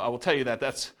 but I will tell you that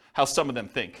that's how some of them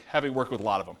think, having worked with a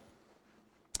lot of them.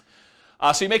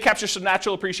 So you may capture some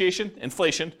natural appreciation,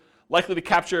 inflation, likely to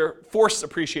capture forced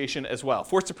appreciation as well.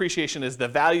 Forced appreciation is the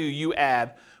value you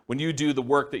add when you do the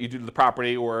work that you do to the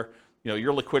property or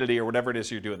your liquidity or whatever it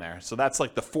is you're doing there. So that's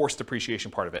like the forced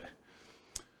appreciation part of it.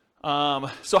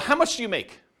 So how much do you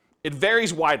make? It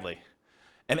varies widely,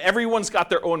 and everyone's got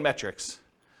their own metrics.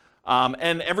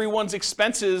 And everyone's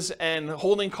expenses and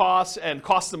holding costs and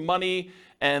costs of money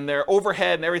and their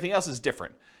overhead and everything else is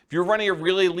different. If you're running a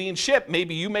really lean ship,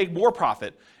 maybe you make more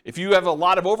profit. If you have a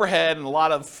lot of overhead and a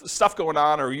lot of stuff going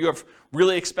on, or you have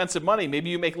really expensive money, maybe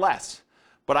you make less.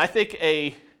 But I think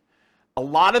a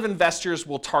lot of investors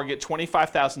will target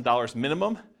 $25,000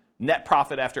 minimum net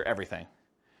profit after everything.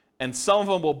 And some of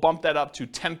them will bump that up to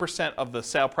 10% of the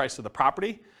sale price of the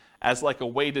property as like a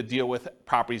way to deal with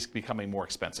properties becoming more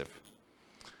expensive.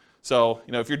 So,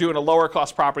 if you're doing a lower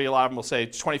cost property, a lot of them will say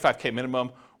 25K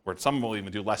minimum, or some will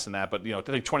even do less than that, but I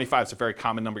think 25 is a very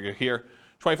common number you hear.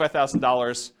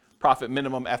 $25,000 profit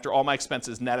minimum after all my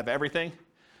expenses net of everything.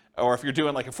 Or if you're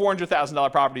doing like a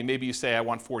 $400,000 property, maybe you say I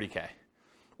want 40K.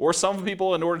 Or some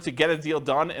people, in order to get a deal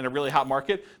done in a really hot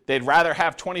market, they'd rather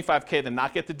have 25K than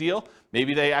not get the deal.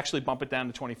 Maybe they actually bump it down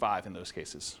to 25 in those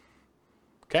cases.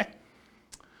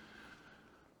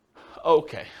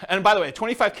 Okay, and by the way,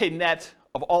 25K net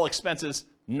of all expenses,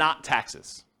 not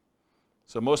taxes.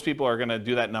 So most people are going to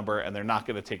do that number, and they're not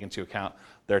going to take into account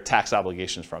their tax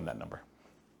obligations from that number.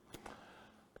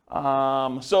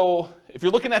 So if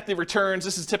you're looking at the returns,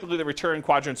 this is typically the return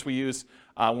quadrants we use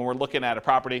when we're looking at a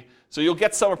property. So you'll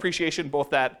get some appreciation, both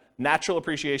that natural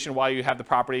appreciation while you have the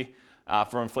property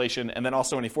from inflation, and then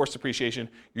also any forced appreciation.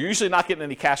 You're usually not getting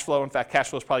any cash flow. In fact, cash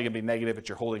flow is probably going to be negative at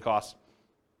your holding costs.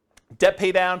 Debt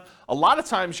pay down, a lot of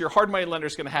times your hard money lender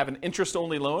is going to have an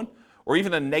interest-only loan or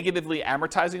even a negatively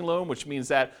amortizing loan, which means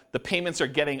that the payments are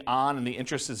getting on and the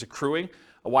interest is accruing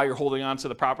while you're holding on to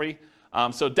the property.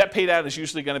 So debt pay down is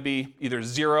usually going to be either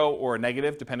zero or a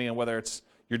negative, depending on whether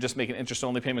you're just making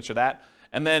interest-only payments or that.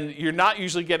 And then you're not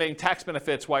usually getting tax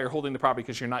benefits while you're holding the property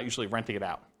because you're not usually renting it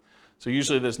out. So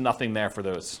usually there's nothing there for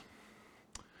those.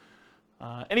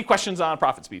 Any questions on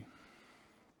profit speed?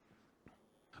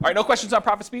 All right, no questions on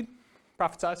profit speed?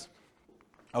 Profit size?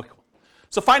 Okay, cool.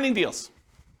 So finding deals.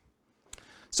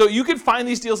 So you can find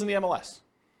these deals in the MLS.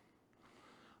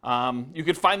 You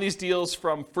can find these deals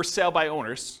from for sale by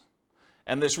owners.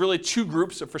 And there's really two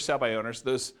groups of for sale by owners.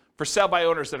 Those for sale by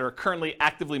owners that are currently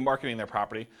actively marketing their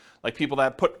property, like people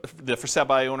that put the for sale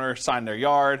by owner sign in their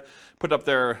yard, put up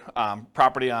their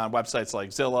property on websites like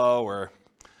Zillow or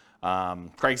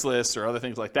Craigslist or other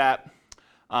things like that.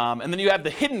 And then you have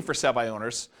the hidden for sale by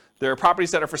owners. There are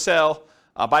properties that are for sale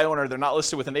by owner. They're not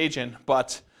listed with an agent,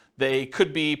 but they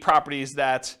could be properties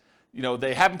that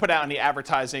they haven't put out any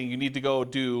advertising. You need to go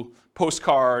do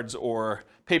postcards or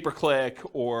pay-per-click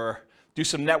or do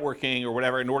some networking or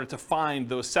whatever in order to find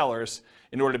those sellers,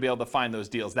 in order to be able to find those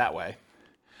deals that way.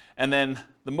 And then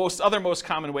the other most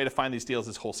common way to find these deals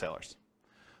is wholesalers.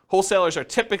 Wholesalers are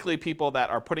typically people that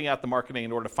are putting out the marketing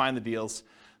in order to find the deals.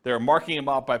 They're marking them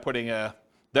up by putting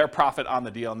their profit on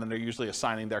the deal, and then they're usually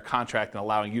assigning their contract and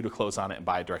allowing you to close on it and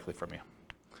buy it directly from you.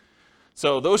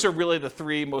 So those are really the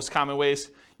three most common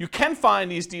ways. You can find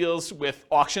these deals with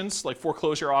auctions, like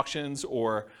foreclosure auctions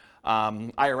or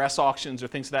IRS auctions or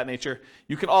things of that nature.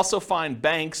 You can also find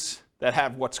banks that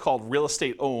have what's called real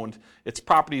estate owned. It's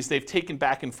properties they've taken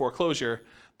back in foreclosure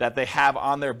that they have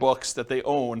on their books that they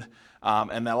own,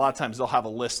 and a lot of times they'll have a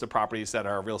list of properties that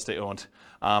are real estate owned.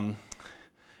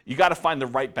 You got to find the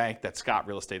right bank that's got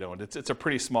real estate owned. It's a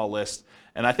pretty small list,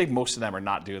 and I think most of them are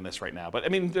not doing this right now. But I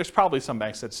mean, there's probably some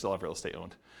banks that still have real estate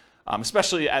owned,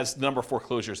 especially as the number of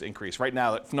foreclosures increase. Right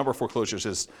now, the number of foreclosures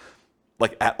is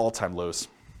like at all-time lows.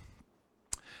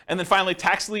 And then finally,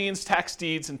 tax liens, tax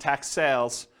deeds, and tax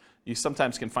sales. You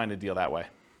sometimes can find a deal that way.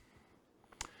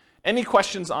 Any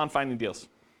questions on finding deals?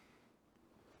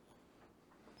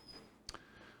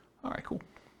 All right, cool.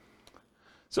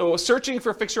 So searching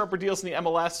for fixer-upper deals in the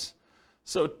MLS.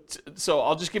 So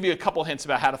I'll just give you a couple hints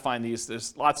about how to find these.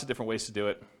 There's lots of different ways to do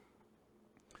it.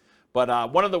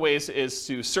 But one of the ways is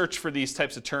to search for these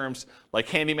types of terms like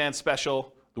handyman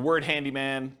special, the word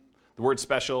handyman, the word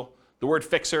special, the word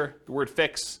fixer, the word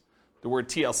fix, the word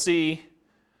TLC,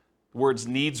 the words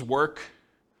needs work,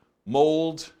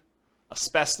 mold,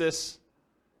 asbestos,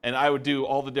 and I would do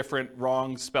all the different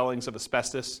wrong spellings of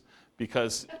asbestos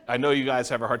because I know you guys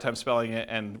have a hard time spelling it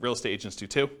and real estate agents do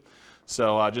too.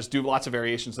 So just do lots of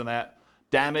variations on that.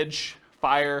 Damage,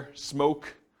 fire,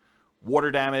 smoke, water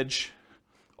damage,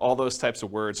 all those types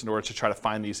of words in order to try to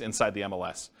find these inside the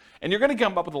MLS. And you're going to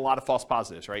come up with a lot of false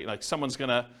positives, right? Like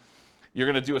you're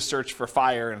going to do a search for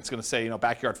fire and it's going to say,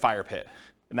 backyard fire pit.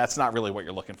 And that's not really what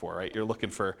you're looking for, right? You're looking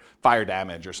for fire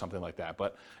damage or something like that.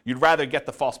 But you'd rather get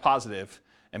the false positive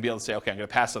and be able to say, okay, I'm going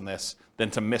to pass on this than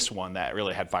to miss one that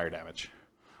really had fire damage.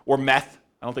 Or meth.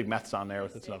 I don't think meth's on there.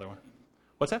 That's another one.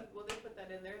 What's that? Will they put that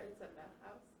in there? It's a meth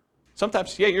house?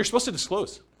 Sometimes. Yeah, you're supposed to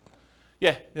disclose.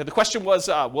 Yeah, the question was,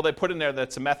 will they put in there that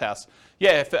it's a meth house?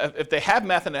 Yeah, if they have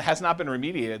meth and it has not been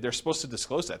remediated, they're supposed to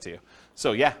disclose that to you.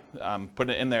 So yeah,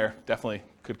 putting it in there definitely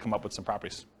could come up with some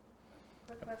properties.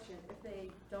 Quick question, if they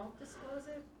don't disclose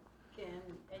it, and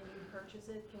you purchase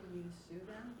it, can you sue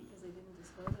them because they didn't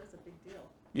disclose it? It's a big deal.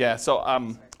 Yeah, so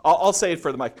I'll say it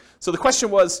for the mic. So the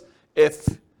question was, if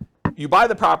you buy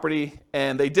the property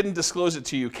and they didn't disclose it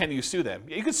to you, can you sue them?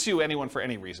 You could sue anyone for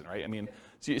any reason, right? I mean,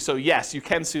 so yes, you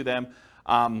can sue them.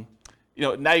 Now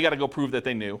you got to go prove that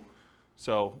they knew.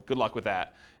 So good luck with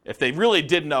that. If they really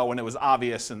did know and it was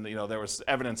obvious and there was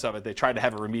evidence of it, they tried to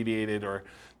have it remediated, or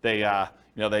they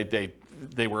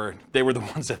were the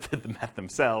ones that did the meth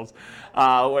themselves,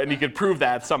 and you could prove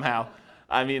that somehow.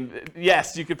 I mean,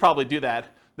 yes, you could probably do that.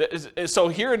 So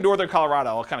here in northern Colorado,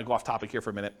 I'll kind of go off topic here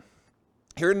for a minute.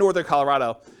 Here in northern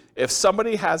Colorado, if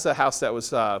somebody has a house that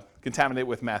was contaminated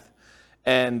with meth,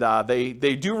 and they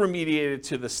do remediate it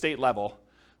to the state level,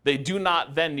 they do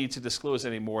not then need to disclose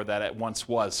anymore that it once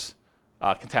was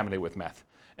contaminated with meth.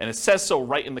 And it says so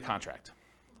right in the contract.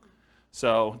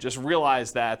 So just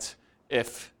realize that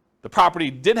if the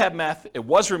property did have meth, it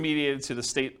was remediated to the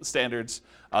state standards,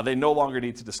 they no longer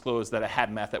need to disclose that it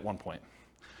had meth at one point,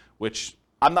 which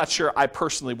I'm not sure I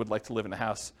personally would like to live in a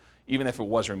house, even if it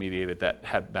was remediated, that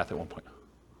had meth at one point.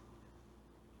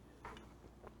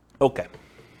 Okay.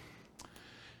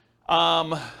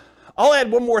 I'll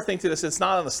add one more thing to this. It's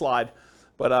not on the slide,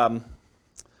 but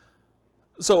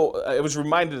so I was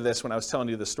reminded of this when I was telling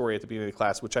you the story at the beginning of the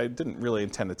class, which I didn't really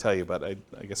intend to tell you, but I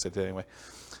guess I did anyway.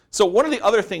 So one of the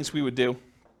other things we would do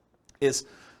is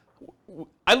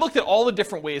I looked at all the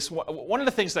different ways. One of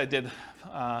the things that I did,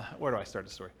 where do I start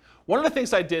the story? One of the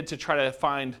things I did to try to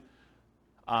find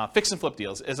fix and flip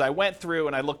deals is I went through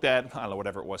and I looked at, I don't know,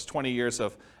 whatever it was, 20 years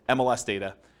of MLS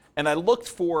data. And I looked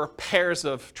for pairs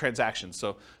of transactions.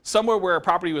 So somewhere where a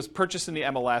property was purchased in the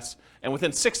MLS, and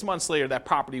within 6 months later, that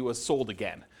property was sold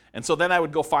again. And so then I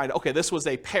would go find, okay, this was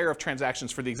a pair of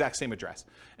transactions for the exact same address.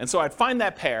 And so I'd find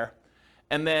that pair,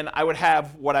 and then I would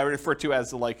have what I refer to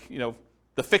as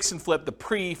the fix and flip, the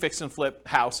pre-fix and flip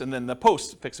house, and then the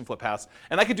post-fix and flip house.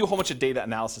 And I could do a whole bunch of data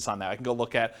analysis on that. I can go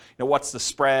look at, what's the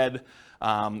spread,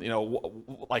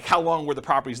 like how long were the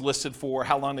properties listed for,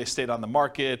 how long they stayed on the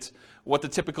market, what the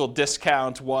typical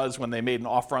discount was when they made an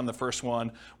offer on the first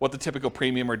one, what the typical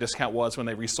premium or discount was when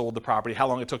they resold the property, how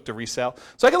long it took to resell.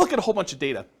 So I can look at a whole bunch of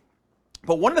data.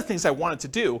 But one of the things I wanted to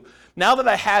do, now that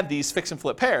I had these fix and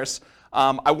flip pairs,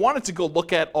 I wanted to go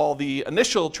look at all the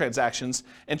initial transactions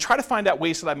and try to find out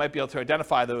ways that I might be able to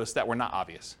identify those that were not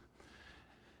obvious.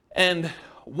 And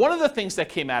one of the things that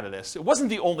came out of this, it wasn't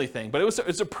the only thing, but it was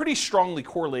a pretty strongly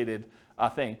correlated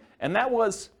thing, and that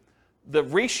was the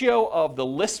ratio of the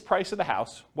list price of the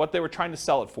house, what they were trying to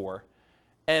sell it for,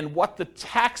 and what the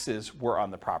taxes were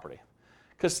on the property.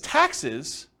 Because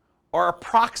taxes are a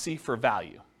proxy for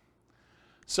value.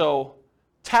 So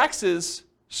taxes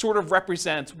sort of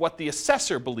represent what the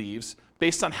assessor believes,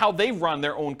 based on how they run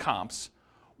their own comps,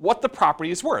 what the property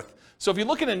is worth. So if you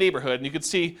look at a neighborhood and you can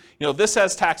see, this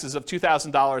has taxes of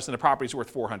 $2,000 and the property's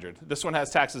worth $400. This one has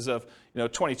taxes of,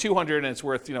 $2,200 and it's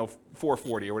worth,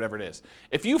 $440 or whatever it is.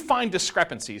 If you find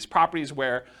discrepancies, properties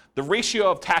where the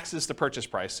ratio of taxes to purchase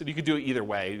price, and you could do it either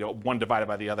way, one divided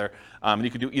by the other, and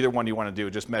you could do either one you want to do,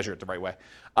 just measure it the right way.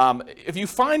 If you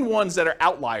find ones that are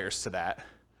outliers to that,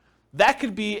 that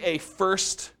could be a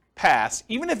first pass,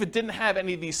 even if it didn't have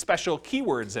any of these special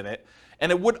keywords in it,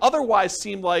 and it would otherwise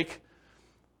seem like,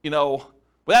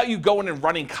 without you going and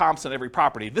running comps on every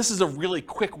property, this is a really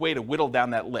quick way to whittle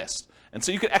down that list. And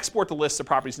so you can export the list of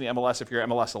properties in the MLS if your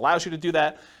MLS allows you to do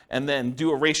that, and then do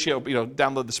a ratio,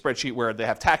 download the spreadsheet where they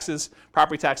have taxes,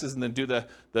 property taxes, and then do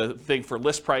the thing for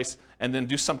list price, and then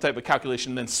do some type of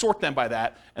calculation, and then sort them by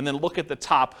that, and then look at the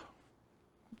top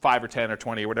 5 or 10 or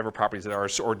 20 or whatever properties there are,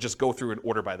 or just go through and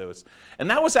order by those. And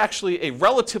that was actually a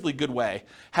relatively good way,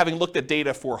 having looked at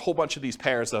data for a whole bunch of these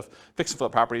pairs of fix and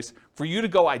flip properties, for you to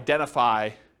go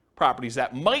identify properties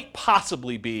that might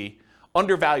possibly be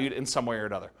undervalued in some way or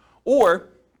another. Or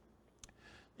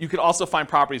you could also find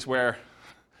properties where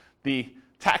the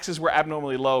taxes were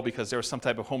abnormally low because there was some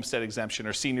type of homestead exemption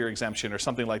or senior exemption or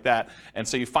something like that. And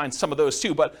so you find some of those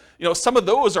too. But some of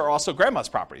those are also grandma's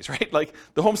properties, right? Like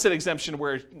the homestead exemption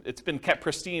where it's been kept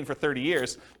pristine for 30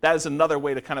 years, that is another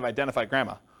way to kind of identify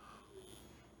grandma.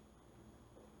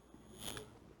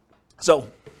 So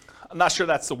I'm not sure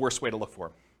that's the worst way to look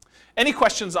for. Any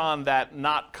questions on that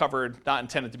not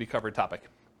intended to be covered topic?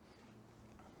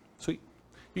 Sweet.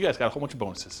 You guys got a whole bunch of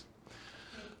bonuses.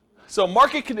 So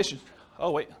market conditions. Oh,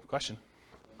 wait, question.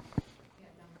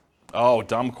 Oh,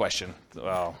 dumb question.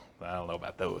 Well, I don't know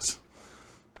about those.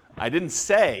 I didn't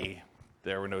say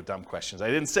there were no dumb questions. I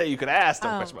didn't say you could ask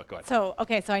dumb questions. But go ahead.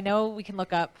 So I know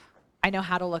I know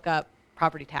how to look up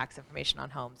property tax information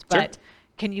on homes, but Sure.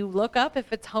 Can you look up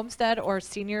if it's homestead or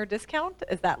senior discount?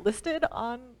 Is that listed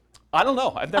on? I don't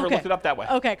know. I've never looked it up that way.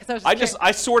 Okay, because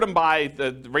I sort them by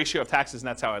the ratio of taxes, and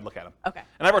that's how I look at them. Okay.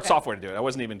 And I wrote software to do it. I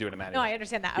wasn't even doing it manually. No, I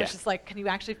understand that. I was just like, can you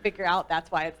actually figure out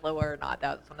that's why it's lower or not?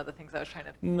 That was one of the things I was trying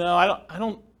to. No, I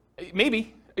don't.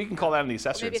 Maybe you can call that in the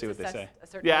assessor and see what they say.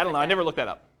 Yeah, I don't know. I never looked that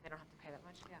up. They don't have to pay that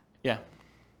much. Yeah.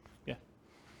 Yeah.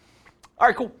 All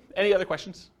right, cool. Any other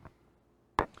questions?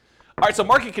 All right, so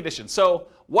market conditions. So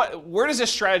where does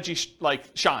this strategy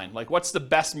shine? Like, what's the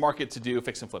best market to do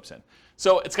fix and flips in?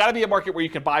 So it's got to be a market where you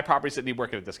can buy properties that need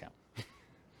work at a discount.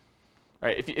 All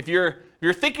right, if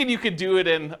you're thinking you could do it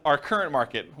in our current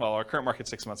market, well, our current market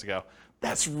 6 months ago,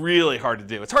 that's really hard to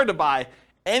do. It's hard to buy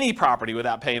any property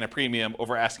without paying a premium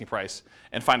over asking price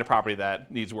and find a property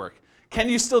that needs work. Can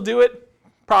you still do it?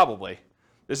 Probably.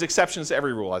 There's exceptions to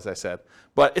every rule, as I said,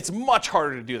 but it's much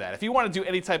harder to do that. If you want to do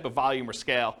any type of volume or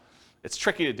scale, it's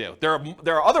tricky to do.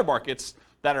 There are other markets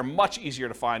that are much easier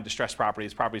to find distressed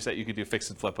properties that you could do fix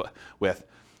and flip with.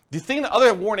 The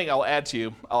other warning I'll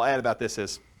add about this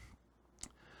is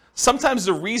sometimes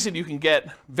the reason you can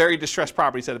get very distressed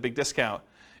properties at a big discount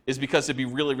is because it'd be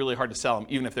really, really hard to sell them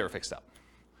even if they were fixed up.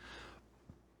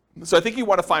 So I think you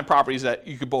want to find properties that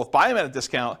you could both buy them at a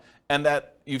discount and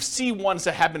that you see ones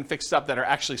that have been fixed up that are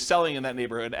actually selling in that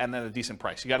neighborhood and at a decent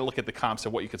price. You got to look at the comps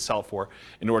of what you could sell for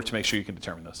in order to make sure you can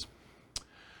determine those.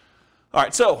 All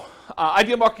right, so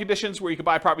ideal market conditions where you can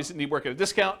buy properties that need work at a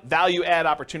discount, value add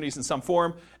opportunities in some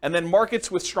form, and then markets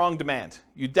with strong demand.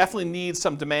 You definitely need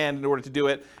some demand in order to do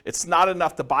it. It's not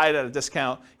enough to buy it at a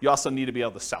discount. You also need to be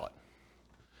able to sell it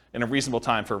in a reasonable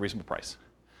time for a reasonable price.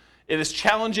 It is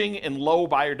challenging in low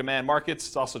buyer demand markets.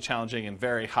 It's also challenging in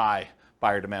very high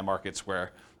buyer demand markets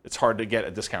where it's hard to get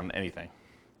a discount on anything.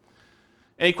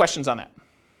 Any questions on that?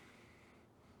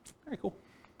 Very cool.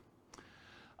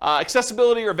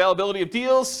 Accessibility or availability of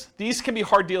deals. These can be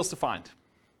hard deals to find.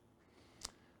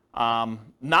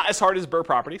 Not as hard as BRRRR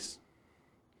properties.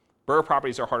 BRRRR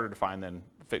properties are harder to find than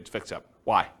fix up.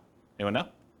 Why? Anyone know?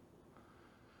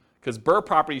 Because BRRRR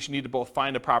properties, you need to both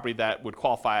find a property that would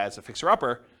qualify as a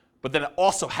fixer-upper, but then it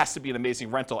also has to be an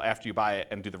amazing rental after you buy it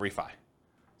and do the refi.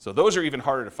 So those are even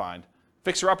harder to find.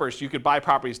 Fixer-uppers, you could buy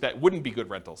properties that wouldn't be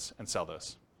good rentals and sell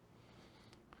those.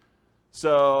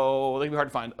 So they can be hard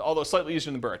to find, although slightly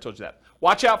easier than Burr, I told you that.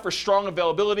 Watch out for strong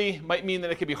availability. Might mean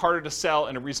that it can be harder to sell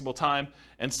in a reasonable time.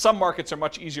 And some markets are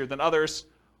much easier than others.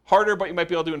 Harder, but you might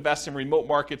be able to invest in remote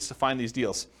markets to find these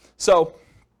deals. So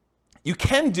you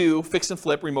can do fix and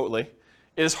flip remotely.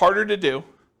 It is harder to do.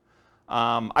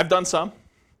 I've done some,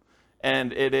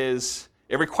 and it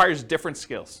requires different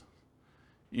skills.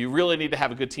 You really need to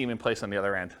have a good team in place on the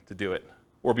other end to do it,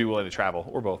 or be willing to travel,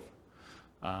 or both.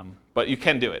 But you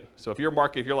can do it. So if your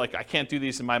market, if you're like, I can't do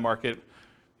these in my market,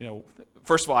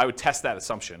 first of all, I would test that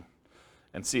assumption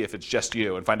and see if it's just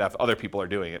you and find out if other people are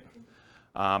doing it.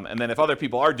 And then if other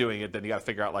people are doing it, then you got to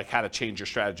figure out like how to change your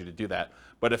strategy to do that.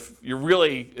 But if you're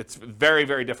really, it's very,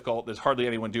 very difficult, there's hardly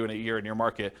anyone doing it here in your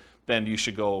market, then you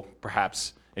should go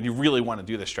perhaps, and you really want to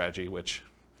do this strategy, which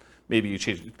maybe you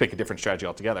pick a different strategy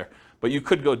altogether. But you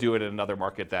could go do it in another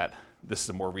market that this is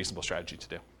a more reasonable strategy to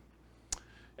do.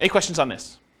 Any questions on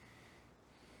this?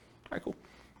 All right, cool.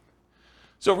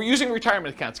 So we're using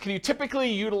retirement accounts. Can you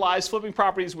typically utilize flipping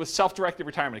properties with self-directed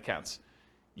retirement accounts?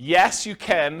 Yes, you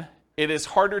can. It is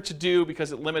harder to do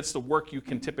because it limits the work you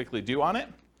can typically do on it.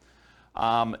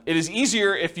 It is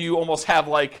easier if you almost have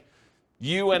like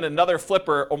you and another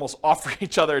flipper almost offer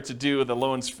each other to do the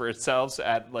loans for yourselves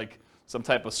at like some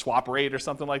type of swap rate or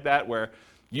something like that, where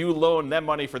you loan them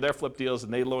money for their flip deals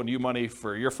and they loan you money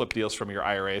for your flip deals from your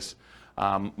IRAs.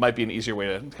 Might be an easier way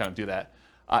to kind of do that.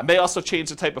 It may also change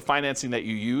the type of financing that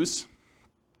you use.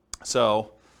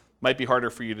 So might be harder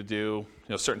for you to do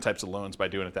certain types of loans by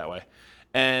doing it that way.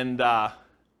 And I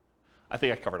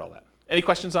think I covered all that. Any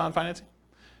questions on financing?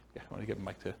 Yeah, I want to give the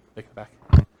mic to Nick in the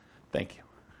back. Thank you.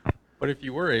 But if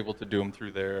you were able to do them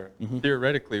through there,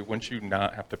 theoretically, wouldn't you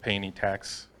not have to pay any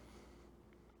tax?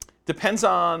 Depends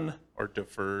on... Or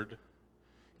deferred?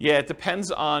 Yeah, it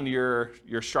depends on your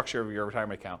structure of your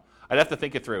retirement account. I'd have to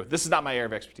think it through. This is not my area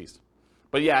of expertise.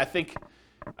 But yeah, I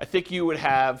think you would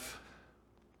have...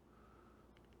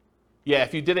 Yeah,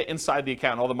 if you did it inside the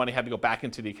account and all the money had to go back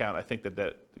into the account, I think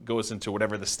that goes into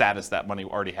whatever the status that money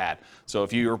already had. So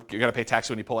if you're going to pay tax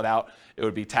when you pull it out, it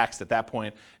would be taxed at that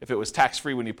point. If it was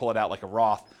tax-free when you pull it out like a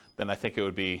Roth, then I think it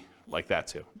would be like that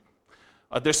too.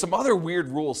 There's some other weird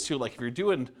rules too, like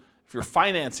if you're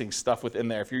financing stuff within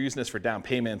there, if you're using this for down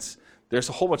payments, there's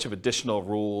a whole bunch of additional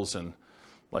rules, and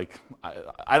like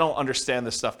I don't understand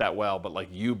this stuff that well, but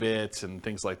like UBITs and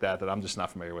things like that I'm just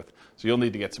not familiar with. So you'll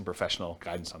need to get some professional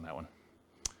guidance on that one.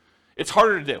 It's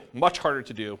harder to do, much harder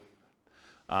to do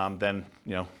than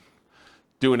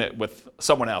doing it with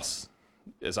someone else's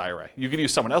IRA. You can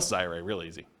use someone else's IRA real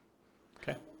easy.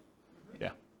 Okay. Yeah.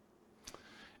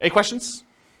 Any questions?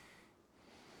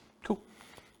 Cool.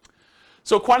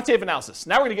 So quantitative analysis.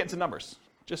 Now we're going to get into numbers,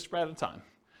 just right on time.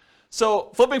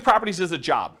 So flipping properties is a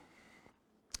job.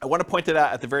 I want to point that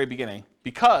out at the very beginning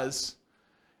because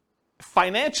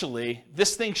financially,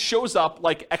 this thing shows up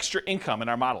like extra income in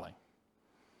our modeling,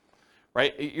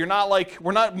 right?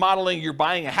 We're not modeling you're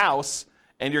buying a house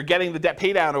and you're getting the debt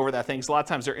pay down over that thing. So a lot of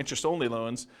times they're interest-only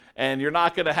loans, and you're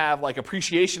not going to have like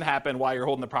appreciation happen while you're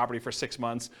holding the property for 6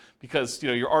 months because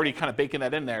you're already kind of baking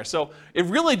that in there. So it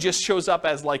really just shows up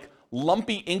as like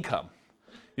lumpy income.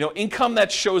 Income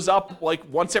that shows up like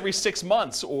once every 6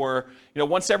 months or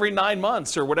once every 9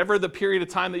 months or whatever the period of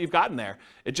time that you've gotten there.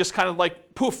 It just kind of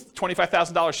like poof,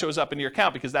 $25,000 shows up into your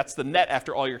account because that's the net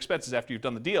after all your expenses after you've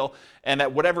done the deal and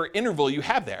at whatever interval you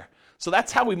have there. So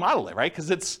that's how we model it, right? Because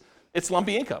it's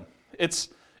lumpy income. It's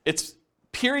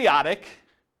periodic,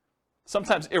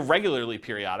 sometimes irregularly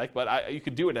periodic, but you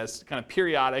could do it as kind of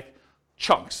periodic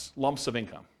chunks, lumps of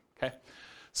income. Okay.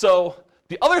 So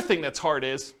the other thing that's hard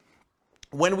is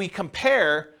when we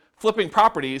compare flipping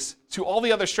properties to all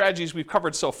the other strategies we've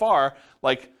covered so far,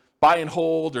 like buy and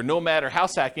hold or nomad or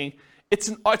house hacking,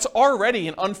 it's already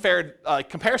an unfair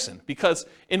comparison because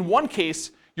in one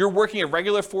case, you're working a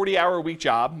regular 40-hour-a-week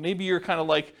job. Maybe you're kind of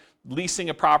like leasing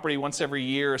a property once every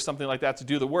year or something like that to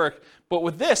do the work. But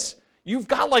with this, you've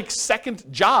got like second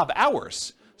job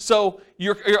hours. So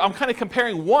I'm kind of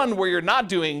comparing one where you're not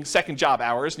doing second job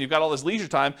hours and you've got all this leisure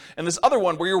time, and this other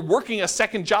one where you're working a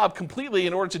second job completely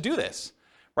in order to do this,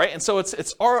 right? And so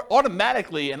it's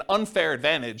automatically an unfair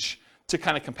advantage to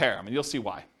kind of compare them, and you'll see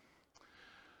why.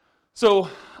 So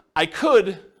I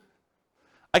could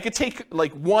take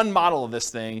like one model of this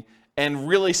thing and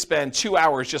really spend 2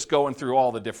 hours just going through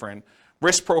all the different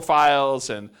risk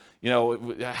profiles and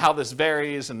how this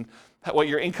varies and what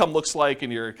your income looks like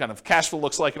and your kind of cash flow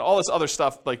looks like and all this other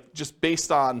stuff, like just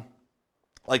based on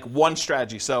like one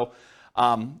strategy. So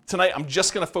tonight I'm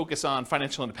just going to focus on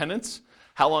financial independence,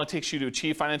 how long it takes you to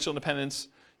achieve financial independence,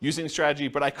 using the strategy,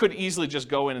 but I could easily just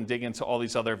go in and dig into all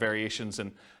these other variations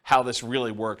and how this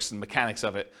really works and mechanics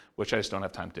of it, which I just don't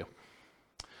have time to.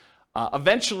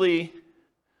 Eventually,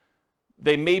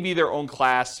 they may be their own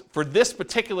class. For this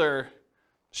particular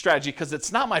strategy, because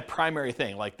it's not my primary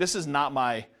thing, like this is not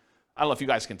my, I don't know if you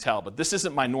guys can tell, but this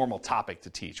isn't my normal topic to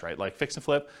teach, right? Like fix and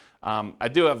flip. I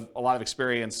do have a lot of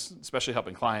experience, especially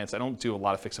helping clients. I don't do a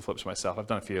lot of fix and flips myself. I've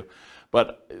done a few.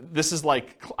 But this is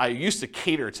like, I used to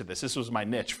cater to this. This was my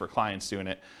niche for clients doing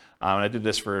it. And I did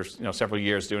this for several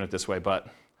years doing it this way, but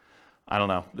I don't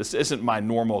know. This isn't my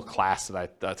normal class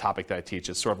topic that I teach.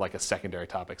 It's sort of like a secondary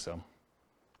topic. So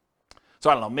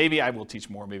I don't know. Maybe I will teach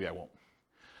more. Maybe I won't.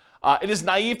 It is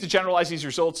naive to generalize these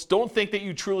results. Don't think that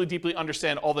you truly deeply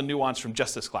understand all the nuance from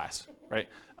just this class, right?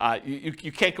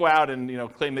 You can't go out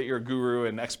and claim that you're a guru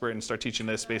and expert and start teaching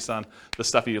this based on the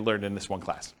stuff you learned in this one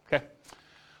class, okay?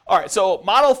 All right, so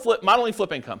modeling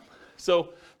flip income.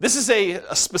 So this is a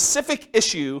specific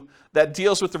issue that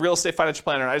deals with the real estate financial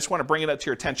planner, and I just want to bring it up to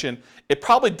your attention. It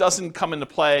probably doesn't come into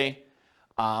play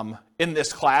in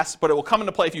this class, but it will come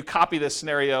into play if you copy this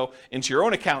scenario into your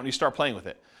own account and you start playing with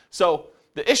it. So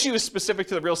the issue is specific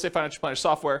to the real estate financial planner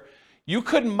software. You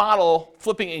could model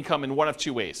flipping income in one of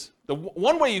two ways. The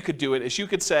one way you could do it is you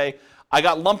could say, I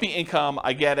got lumpy income,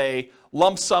 I get a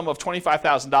lump sum of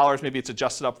 $25,000, maybe it's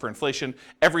adjusted up for inflation,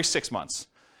 every 6 months.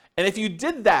 And if you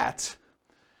did that,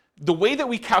 the way that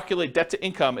we calculate debt to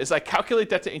income is I calculate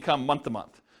debt to income month to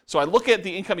month. So I look at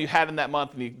the income you had in that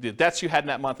month and the debts you had in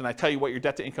that month, and I tell you what your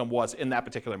debt to income was in that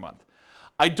particular month.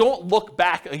 I don't look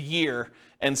back a year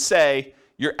and say,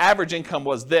 your average income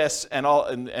was this,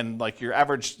 and like your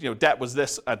average debt was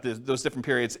this at those different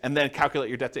periods, and then calculate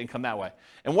your debt to income that way.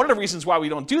 And one of the reasons why we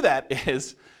don't do that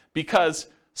is because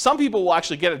some people will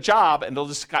actually get a job and they'll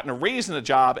just gotten a raise in a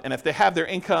job, and if they have their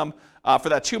income for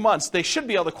that 2 months, they should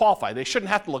be able to qualify. They shouldn't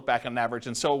have to look back on an average,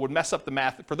 and so it would mess up the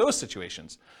math for those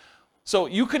situations. So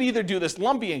you could either do this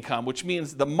lumpy income, which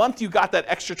means the month you got that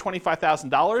extra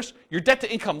 $25,000, your debt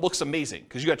to income looks amazing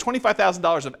because you got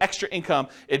 $25,000 of extra income.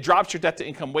 It drops your debt to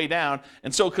income way down,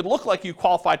 and so it could look like you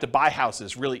qualified to buy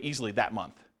houses really easily that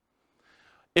month.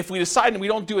 If we decide and we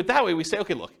don't do it that way, we say,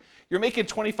 okay, look, you're making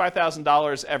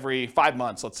 $25,000 every 5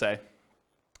 months, let's say.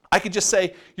 I could just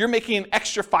say you're making an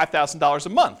extra $5,000 a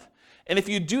month. And if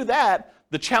you do that,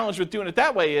 the challenge with doing it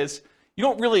that way is you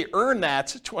don't really earn that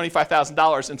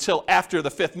 $25,000 until after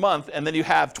the 5th month, and then you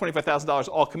have $25,000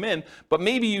 all come in, but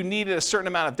maybe you needed a certain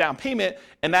amount of down payment,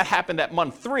 and that happened at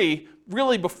month 3,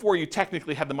 really before you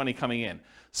technically had the money coming in.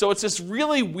 So it's this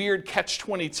really weird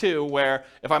catch-22 where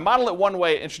if I model it one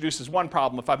way, it introduces one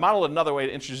problem. If I model it another way,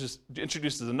 it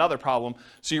introduces another problem.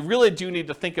 So you really do need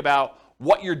to think about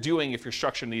what you're doing if you're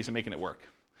structuring these and making it work.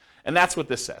 And that's what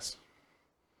this says.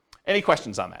 Any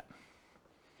questions on that?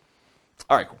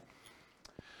 All right, cool.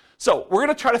 So we're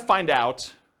going to try to find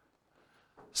out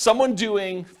someone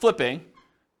doing flipping,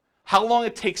 how long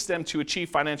it takes them to achieve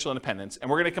financial independence, and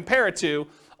we're going to compare it to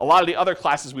a lot of the other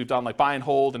classes we've done, like buy and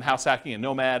hold and house hacking and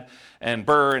nomad and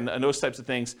BRRRR and those types of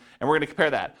things, and we're going to compare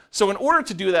that. So in order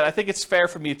to do that, I think it's fair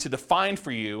for me to define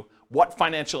for you what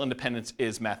financial independence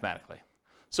is mathematically.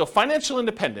 So financial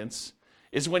independence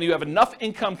is when you have enough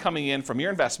income coming in from your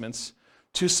investments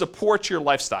to support your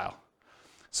lifestyle.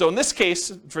 So in this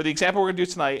case, for the example we're going to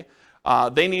do tonight,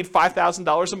 they need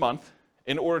 $5,000 a month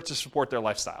in order to support their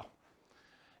lifestyle.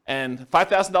 And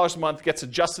 $5,000 a month gets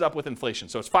adjusted up with inflation.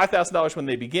 So it's $5,000 when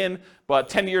they begin, but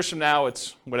 10 years from now,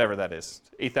 it's whatever that is,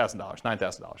 $8,000,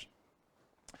 $9,000.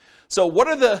 So what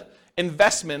are the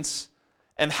investments,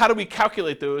 and how do we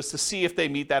calculate those to see if they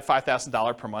meet that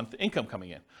 $5,000 per month income coming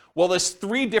in? Well, there's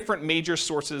 3 different major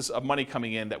sources of money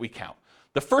coming in that we count.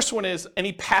 The first one is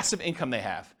any passive income they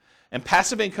have. And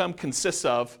passive income consists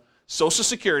of Social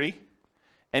Security,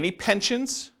 any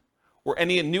pensions, or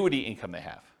any annuity income they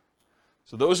have.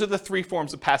 So those are the 3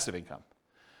 forms of passive income.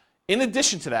 In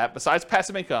addition to that, besides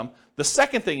passive income, the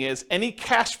second thing is any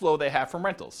cash flow they have from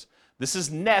rentals. This is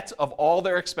net of all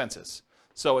their expenses.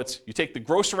 So it's you take the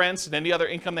gross rents and any other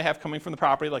income they have coming from the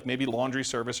property, like maybe laundry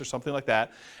service or something like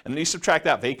that, and then you subtract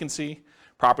out vacancy,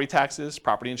 property taxes,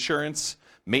 property insurance,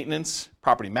 maintenance,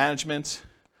 property management,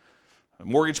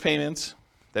 mortgage payments.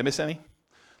 Did I miss any?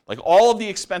 Like all of the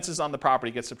expenses on the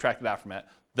property get subtracted out from it.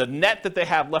 The net that they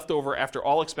have left over after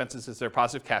all expenses is their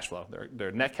positive cash flow,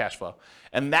 their net cash flow.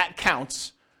 And that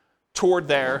counts toward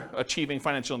their achieving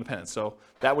financial independence. So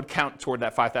that would count toward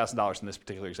that $5,000 in this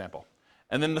particular example.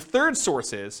 And then the third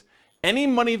source is any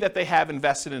money that they have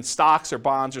invested in stocks or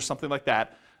bonds or something like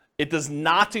that, it does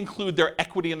not include their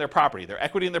equity in their property. Their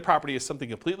equity in their property is something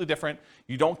completely different.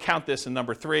 You don't count this in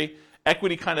number 3.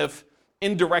 Equity kind of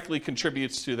indirectly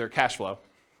contributes to their cash flow.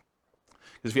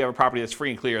 Because if you have a property that's free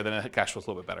and clear, then it cash flows a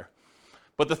little bit better.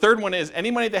 But the third one is any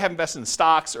money they have invested in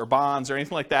stocks or bonds or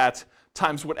anything like that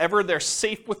times whatever their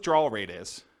safe withdrawal rate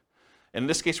is. In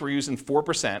this case, we're using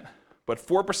 4%, but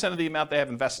 4% of the amount they have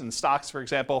invested in stocks, for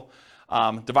example,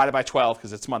 divided by 12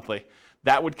 because it's monthly,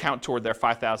 that would count toward their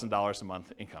 $5,000 a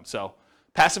month income. So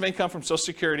passive income from Social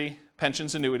Security,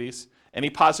 pensions, annuities, any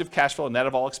positive cash flow net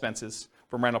of all expenses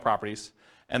from rental properties,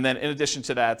 and then in addition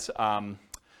to that,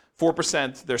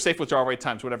 4%, their safe withdrawal rate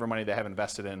times whatever money they have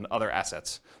invested in other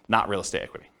assets, not real estate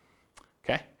equity.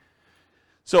 Okay?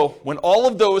 So when all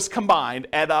of those combined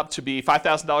add up to be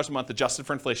 $5,000 a month adjusted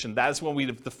for inflation, that is when we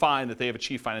define that they have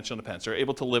achieved financial independence. They're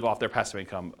able to live off their passive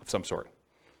income of some sort.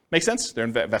 Make sense? Their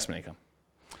investment income.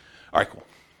 All right, cool.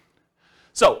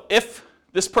 So if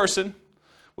this person,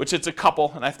 which it's a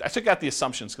couple, and I took out the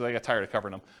assumptions because I got tired of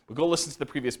covering them, but go listen to the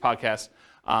previous podcast,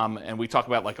 and we talk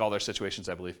about like all their situations,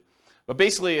 I believe. But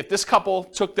basically, if this couple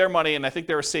took their money, and I think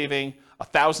they were saving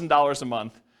 $1,000 a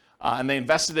month, and they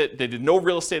invested it, they did no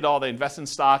real estate at all, they invested in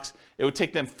stocks, it would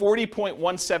take them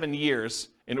 40.17 years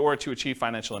in order to achieve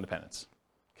financial independence.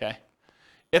 Okay?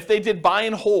 If they did buy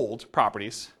and hold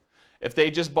properties, if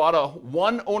they just bought a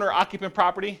one owner occupant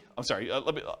property,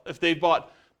 if they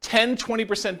bought 10,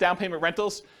 20% down payment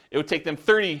rentals, it would take them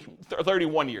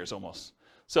 31 years almost.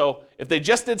 So if they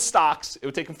just did stocks, it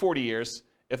would take them 40 years.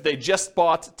 If they just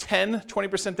bought 10,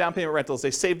 20% down payment rentals,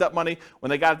 they saved up money. When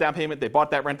they got a down payment, they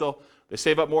bought that rental. They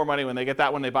save up more money. When they get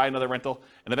that one, they buy another rental,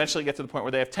 and eventually get to the point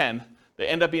where they have 10. They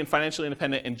end up being financially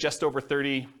independent in just over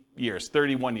 30 years,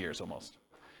 31 years almost.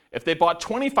 If they bought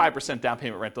 25% down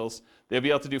payment rentals, they'll be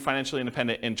able to do financially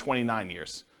independent in 29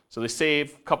 years. So they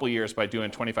save a couple years by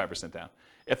doing 25% down.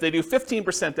 If they do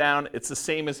 15% down, it's the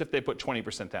same as if they put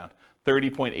 20% down,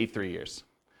 30.83 years.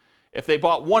 If they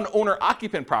bought one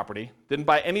owner-occupant property, didn't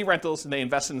buy any rentals, and they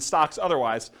invested in stocks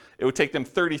otherwise, it would take them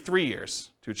 33 years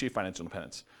to achieve financial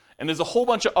independence. And there's a whole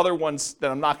bunch of other ones that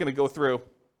I'm not going to go through.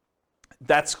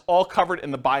 That's all covered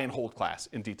in the buy and hold class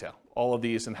in detail, all of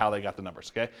these and how they got the numbers,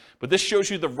 okay? But this shows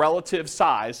you the relative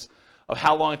size of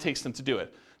how long it takes them to do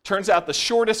it. Turns out the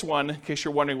shortest one, in case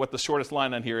you're wondering what the shortest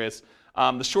line on here is,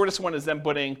 the shortest one is them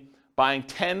buying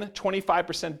 10,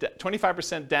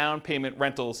 25% down payment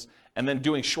rentals and then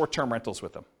doing short-term rentals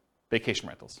with them, vacation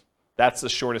rentals. That's the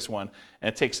shortest one, and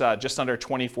it takes just under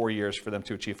 24 years for them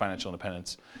to achieve financial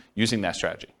independence using that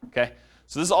strategy, okay?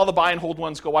 So this is all the buy and hold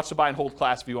ones. Go watch the buy and hold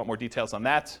class if you want more details on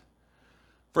that.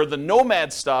 For the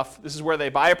nomad stuff, this is where they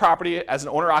buy a property as an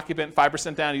owner-occupant,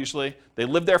 5% down usually. They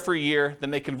live there for a year, then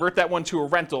they convert that one to a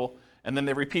rental, and then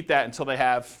they repeat that until they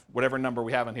have whatever number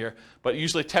we have on here, but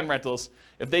usually 10 rentals.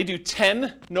 If they do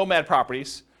 10 nomad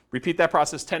properties, repeat that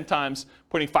process 10 times,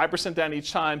 putting 5% down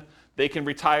each time, they can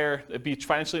retire, be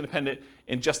financially independent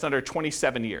in just under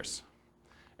 27 years.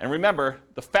 And remember,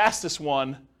 the fastest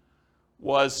one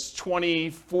was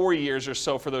 24 years or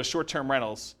so for those short-term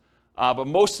rentals, but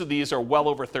most of these are well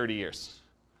over 30 years.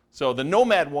 So the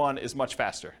nomad one is much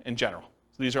faster in general.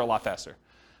 So these are a lot faster.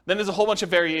 Then there's a whole bunch of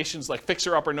variations like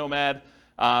fixer-upper nomad,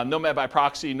 nomad by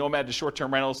proxy, nomad to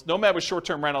short-term rentals. Nomad with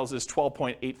short-term rentals is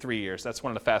 12.83 years. That's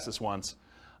one of the fastest ones.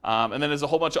 And then there's a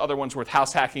whole bunch of other ones with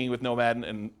house hacking with nomad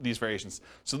and these variations.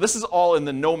 So this is all in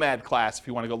the nomad class if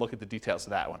you want to go look at the details of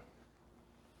that one.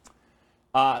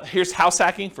 Here's house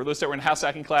hacking for those that were in house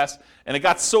hacking class. And it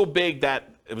got so big that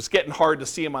it was getting hard to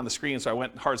see them on the screen, so I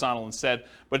went horizontal instead.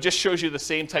 But it just shows you the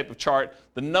same type of chart,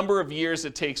 the number of years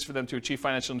it takes for them to achieve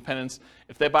financial independence.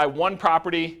 If they buy one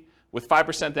property with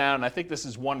 5% down, and I think this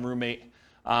is one roommate,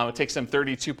 it takes them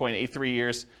 32.83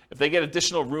 years. If they get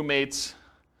additional roommates,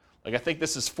 like I think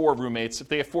this is 4 roommates. If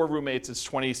they have 4 roommates, it's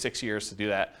 26 years to do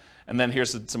that. And then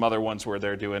here's some other ones where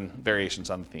they're doing variations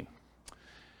on the theme.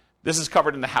 This is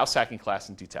covered in the house hacking class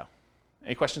in detail.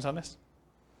 Any questions on this?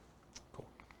 Cool.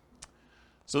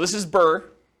 So this is BRRRR.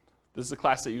 This is a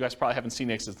class that you guys probably haven't seen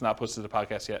yet because it's not posted to the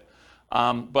podcast yet.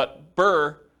 But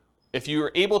BRRRR, if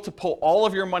you're able to pull all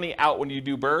of your money out when you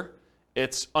do BRRRR,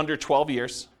 it's under 12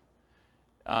 years.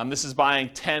 This is buying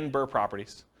 10 BRRRR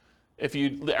properties. If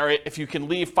you can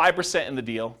leave 5% in the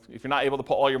deal, if you're not able to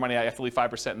pull all your money out, you have to leave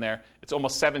 5% in there. It's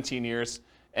almost 17 years.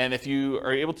 And if you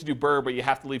are able to do BRRRR, but you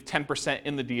have to leave 10%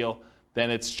 in the deal, then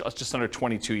it's just under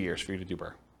 22 years for you to do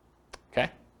BRRRR. Okay?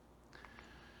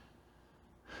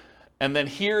 And then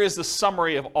here is the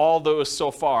summary of all those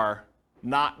so far,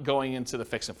 not going into the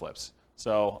fix and flips.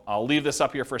 So I'll leave this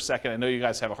up here for a second. I know you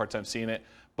guys have a hard time seeing it,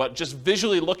 but just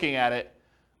visually looking at it,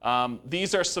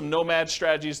 these are some nomad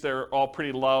strategies. They're all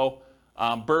pretty low.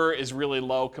 BRRRR is really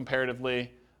low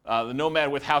comparatively. The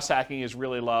nomad with house hacking is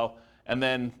really low. And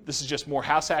then this is just more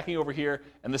house hacking over here,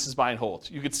 and this is buy and hold.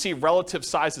 You could see relative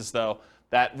sizes, though,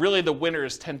 that really the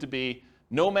winners tend to be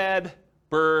nomad,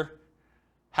 BRRRR,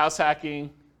 house hacking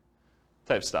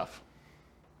type stuff.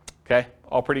 Okay,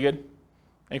 all pretty good?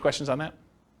 Any questions on that?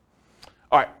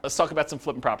 All right, let's talk about some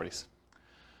flipping properties.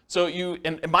 So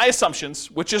in my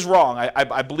assumptions, which is wrong,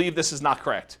 I believe this is not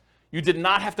correct, you did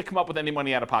not have to come up with any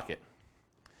money out of pocket.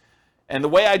 And the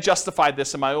way I justified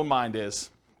this in my own mind is,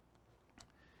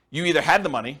 you either had the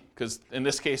money, because in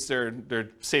this case they're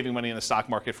saving money in the stock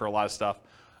market for a lot of stuff,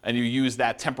 and you use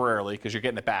that temporarily because you're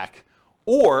getting it back,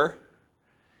 or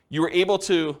you were able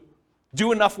to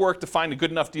do enough work to find a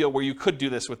good enough deal where you could do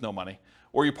this with no money,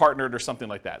 or you partnered or something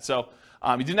like that. So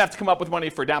you didn't have to come up with money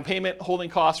for down payment, holding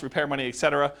costs, repair money, et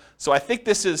cetera. So I think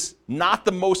this is not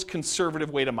the most conservative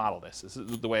way to model this. This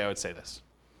is the way I would say this.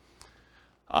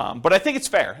 But I think it's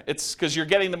fair. It's because you're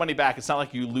getting the money back. It's not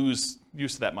like you lose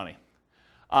use of that money.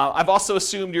 I've also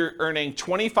assumed you're earning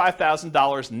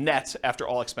 $25,000 net after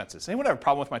all expenses. Anyone have a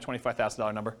problem with my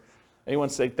 $25,000 number? Anyone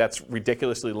think that's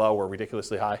ridiculously low or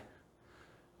ridiculously high?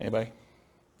 Anybody?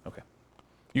 Okay.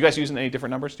 You guys using any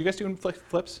different numbers? Do you guys do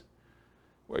flips?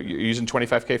 You're using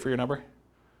 25K for your number?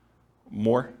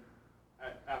 More?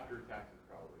 After taxes,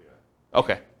 probably, yeah.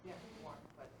 Okay. Yeah, more.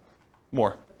 But,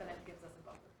 More. but then it gives us a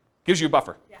buffer. Gives you a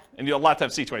buffer. Yeah. And you'll a lot of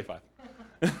times see 25.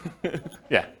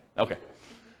 Yeah, okay.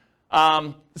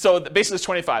 So basically it's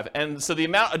 25. And so the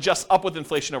amount adjusts up with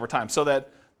inflation over time so that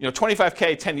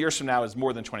 25K 10 years from now is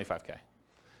more than 25K.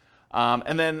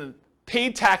 And then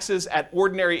paid taxes at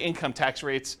ordinary income tax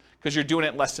rates because you're doing it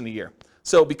in less than a year.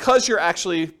 So because you're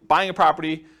actually buying a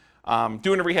property,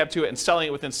 doing a rehab to it, and selling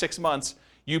it within 6 months,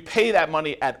 you pay that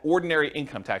money at ordinary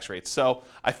income tax rates. So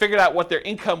I figured out what their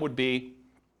income would be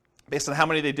based on how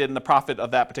many they did in the profit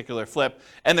of that particular flip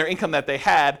and their income that they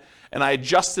had, and I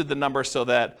adjusted the number so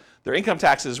that their income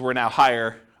taxes were now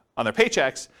higher on their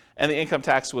paychecks, and the income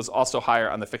tax was also higher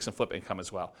on the fix and flip income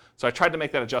as well. So I tried to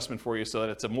make that adjustment for you so that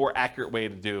it's a more accurate way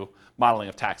to do modeling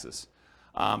of taxes.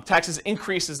 Taxes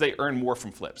increase as they earn more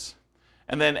from flips.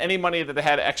 And then any money that they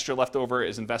had extra left over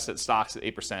is invested in stocks at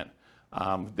 8%.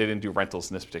 They didn't do rentals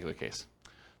in this particular case.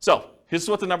 So here's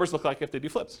what the numbers look like if they do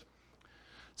flips.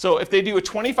 So if they do a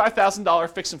 $25,000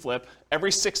 fix and flip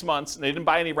every 6 months, and they didn't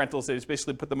buy any rentals, they just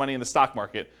basically put the money in the stock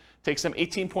market, it takes them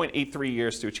 18.83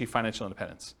 years to achieve financial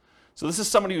independence. So this is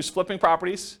somebody who's flipping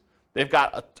properties. They've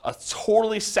got a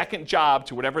totally second job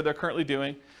to whatever they're currently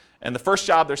doing. And the first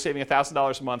job, they're saving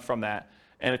 $1,000 a month from that.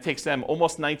 And it takes them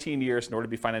almost 19 years in order to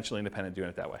be financially independent doing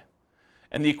it that way.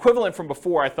 And the equivalent from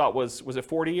before, I thought, was it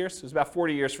 40 years? It was about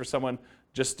 40 years for someone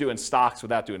just doing stocks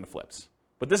without doing the flips.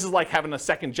 But this is like having a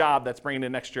second job that's bringing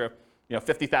in an extra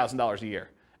 $50,000 a year.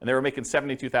 And they were making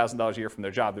 $72,000 a year from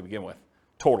their job to begin with,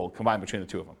 total, combined between the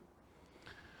two of them.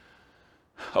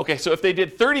 Okay, so if they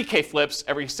did 30K flips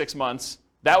every 6 months,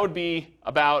 that would be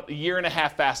about a year and a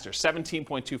half faster,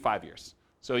 17.25 years.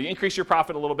 So you increase your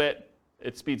profit a little bit,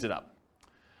 it speeds it up.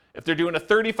 If they're doing a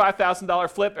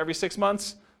 $35,000 flip every 6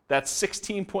 months, that's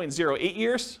 16.08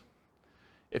 years.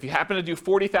 If you happen to do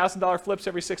 $40,000 flips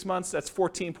every 6 months, that's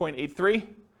 14.83.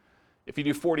 If you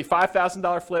do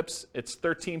 $45,000 flips, it's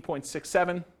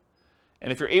 13.67.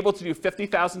 And if you're able to do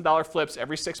 $50,000 flips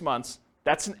every 6 months,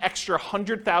 that's an extra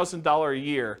 $100,000 a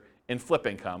year in flip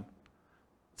income.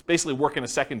 It's basically working a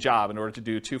second job in order to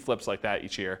do 2 flips like that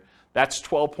each year. That's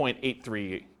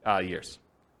 12.83 years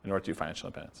in order to do financial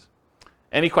independence.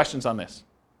 Any questions on this?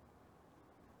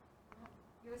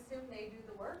 You assume they do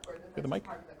the work, or the mic?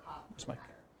 part of the cost? Where's the mic?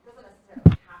 It doesn't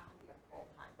necessarily have to be a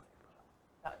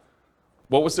full-time.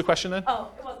 What was the question then?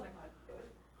 Oh, it wasn't a question.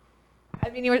 I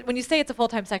mean, when you say it's a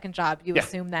full-time second job, you Yeah.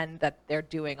 assume then that they're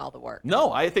doing all the work.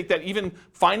 No, I think that even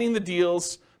finding the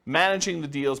deals, managing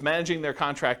their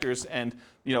contractors, and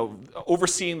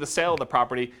overseeing the sale of the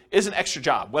property is an extra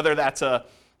job. Whether that's a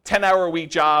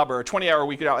 10-hour-a-week job or a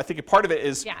 20-hour-a-week job, I think part of it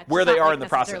is Yeah, where they are in the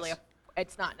process.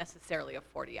 It's not necessarily a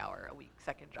 40-hour-a-week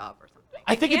second job or something.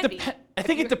 I think can be. I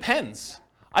think it depends.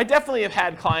 I definitely have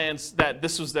had clients that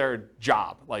this was their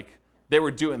job, like they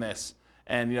were doing this,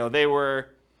 and they were,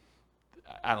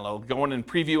 I don't know, going and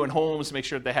previewing homes to make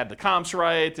sure that they had the comps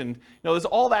right, and there's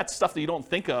all that stuff that you don't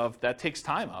think of that takes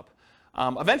time up.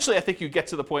 Eventually, I think you get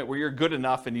to the point where you're good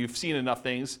enough and you've seen enough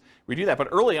things where you do that. But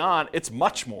early on, it's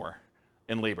much more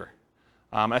in labor.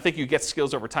 I think you get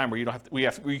skills over time where you don't have to,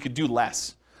 where you could do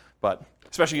less. But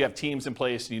especially you have teams in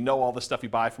place and you know all the stuff you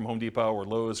buy from Home Depot or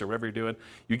Lowe's or whatever you're doing,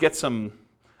 you get some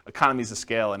economies of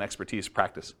scale and expertise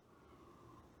practice.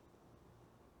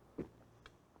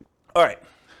 All right.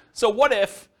 So what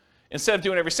if instead of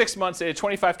doing every 6 months, they did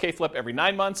 25K flip every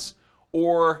 9 months,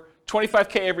 or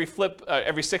 25K every flip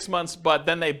every 6 months, but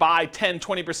then they buy 10,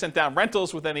 20% down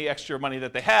rentals with any extra money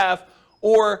that they have,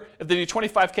 Or if they do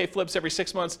 25K flips every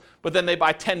 6 months, but then they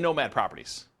buy 10 Nomad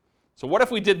properties. So what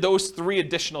if we did those 3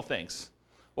 additional things?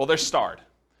 Well, they're starred.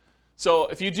 So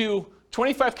if you do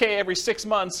 25K every 6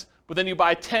 months, but then you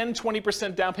buy 10,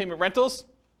 20% down payment rentals,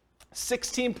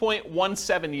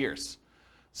 16.17 years.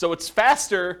 So it's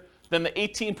faster than the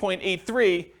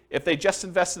 18.83 if they just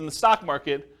invested in the stock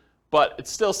market, but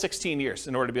it's still 16 years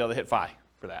in order to be able to hit FI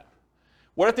for that.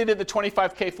 What if they did the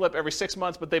 25K flip every 6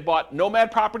 months, but they bought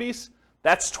Nomad properties?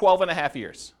 That's 12.5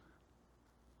 years.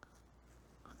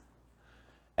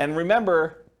 And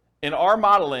remember, in our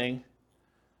modeling,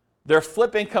 their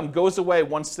flip income goes away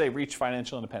once they reach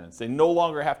financial independence. They no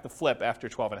longer have to flip after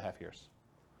 12.5 years.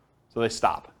 So they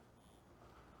stop.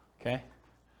 Okay?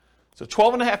 So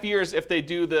 12.5 years if they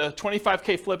do the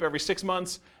 25K flip every 6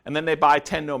 months, and then they buy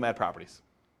 10 Nomad properties.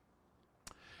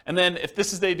 And then if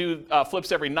this is they do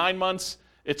flips every 9 months,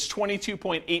 it's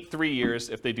 22.83 years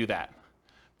if they do that.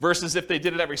 Versus if they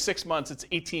did it every 6 months, it's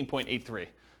 18.83.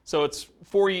 So it's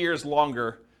 4 years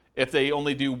longer if they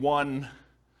only do one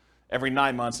every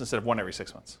 9 months instead of one every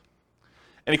 6 months.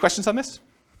 Any questions on this?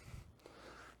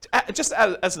 Just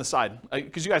as an aside,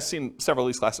 because you guys have seen several of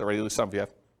these classes already, at least some of you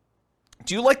have.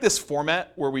 Do you like this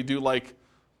format where we do like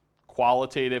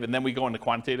qualitative and then we go into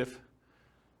quantitative?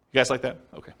 You guys like that?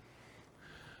 Okay.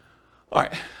 All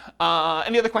right.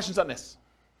 Any other questions on this?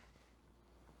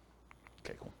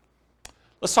 Okay, cool.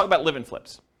 Let's talk about live-in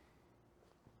flips.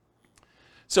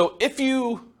 So if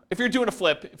you're doing a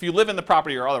flip, if you live in the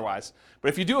property or otherwise, but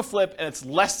if you do a flip and it's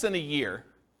less than a year,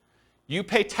 you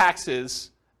pay taxes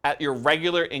at your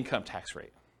regular income tax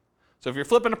rate. So if you're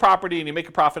flipping a property and you make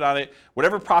a profit on it,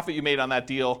 whatever profit you made on that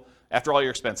deal after all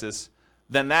your expenses,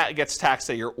 then that gets taxed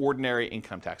at your ordinary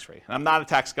income tax rate. And I'm not a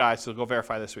tax guy, so go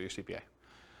verify this with your CPA.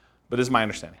 But this is my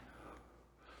understanding.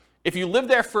 If you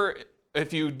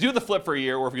do the flip for a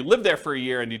year, or if you live there for a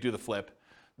year and you do the flip,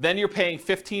 then you're paying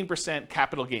 15%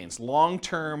 capital gains,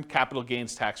 long-term capital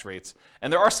gains tax rates.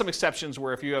 And there are some exceptions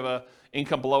where if you have an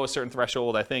income below a certain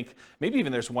threshold, I think, maybe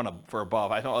even there's one for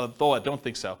above, though I don't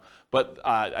think so. But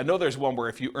I know there's one where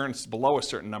if you earn below a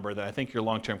certain number, then I think your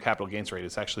long-term capital gains rate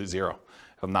is actually 0,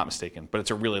 if I'm not mistaken. But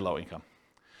it's a really low income.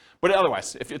 But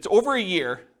otherwise, if it's over a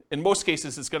year, in most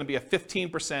cases, it's going to be a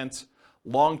 15%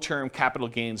 long-term capital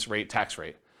gains rate tax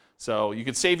rate. So you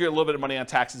could save you a little bit of money on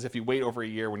taxes if you wait over a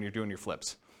year when you're doing your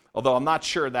flips. Although I'm not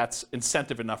sure that's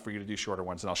incentive enough for you to do shorter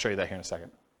ones, and I'll show you that here in a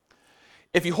second.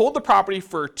 If you hold the property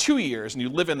for 2 years and you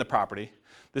live in the property,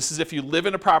 this is if you live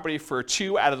in a property for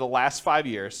 2 out of the last 5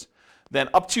 years, then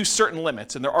up to certain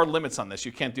limits, and there are limits on this.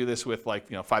 You can't do this with like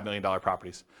 $5 million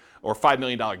properties or $5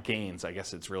 million gains. I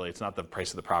guess it's not the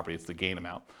price of the property, it's the gain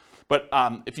amount. But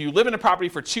if you live in a property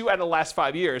for 2 out of the last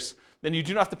 5 years, then you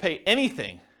do not have to pay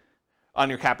anything on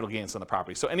your capital gains on the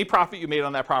property. So any profit you made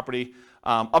on that property,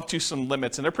 up to some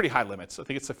limits, and they're pretty high limits. I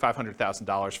think it's like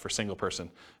 $500,000 for a single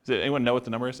person. Does anyone know what the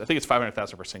number is? I think it's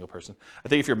 $500,000 for a single person. I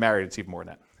think if you're married, it's even more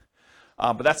than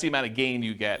that. But that's the amount of gain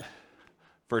you get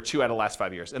for 2 out of the last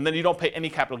 5 years. And then you don't pay any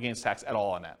capital gains tax at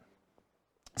all on that.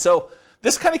 So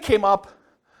this kind of came up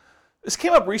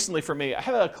recently for me. I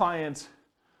had a client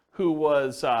who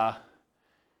was,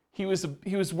 he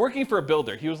was working for a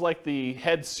builder. He was like the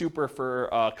head super for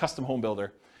a custom home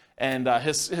builder. And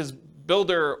his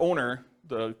builder owner,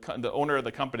 the owner of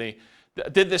the company,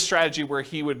 did this strategy where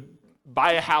he would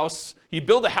buy a house, he'd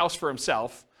build a house for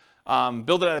himself,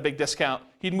 build it at a big discount.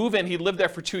 He'd move in, he'd live there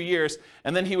for 2 years,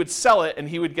 and then he would sell it and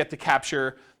he would get to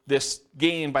capture this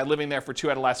gain by living there for 2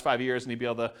 out of the last 5 years, and he'd be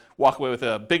able to walk away with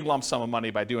a big lump sum of money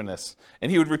by doing this.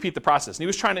 And he would repeat the process. And he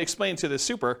was trying to explain to this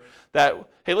super that,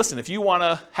 hey, listen, if you want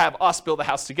to have us build a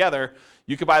house together,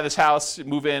 you could buy this house,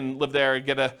 move in, live there,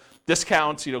 get a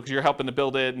discount, because you're helping to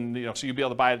build it, and so you'd be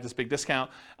able to buy it at this big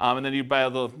discount. And then you'd be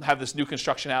able to have this new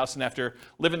construction house, and after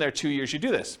living there 2 years, you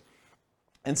do this.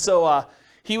 And so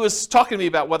he was talking to me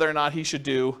about whether or not he should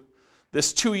do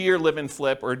this 2-year live-in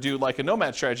flip or do like a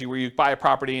Nomad strategy where you buy a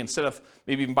property instead of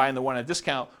maybe even buying the one at a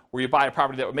discount, where you buy a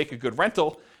property that would make a good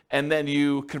rental and then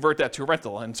you convert that to a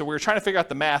rental. And so we were trying to figure out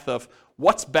the math of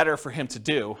what's better for him to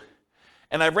do.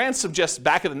 And I ran some just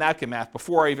back of the napkin math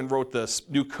before I even wrote this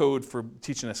new code for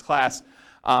teaching this class.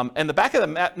 And the back of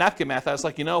the napkin math, I was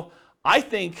like, I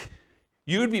think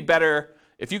you would be better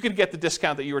if you could get the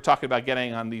discount that you were talking about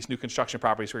getting on these new construction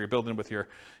properties where you're building with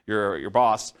your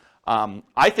boss.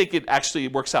 I think it actually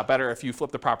works out better if you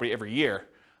flip the property every year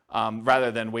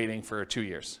rather than waiting for 2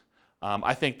 years.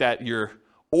 I think that you're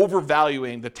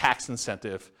overvaluing the tax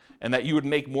incentive and that you would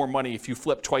make more money if you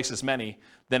flip twice as many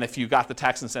than if you got the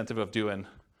tax incentive of doing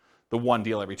the one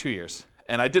deal every 2 years.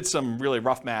 And I did some really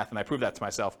rough math and I proved that to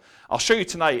myself. I'll show you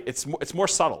tonight, it's more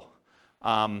subtle.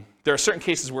 There are certain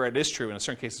cases where it is true and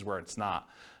certain cases where it's not.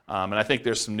 And I think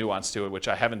there's some nuance to it, which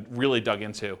I haven't really dug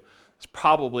into. It's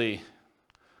probably,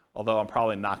 although I'm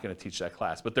probably not going to teach that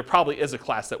class, but there probably is a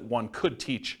class that one could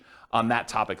teach on that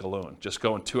topic alone, just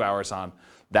going 2 hours on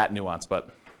that nuance, but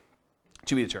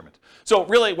to be determined. So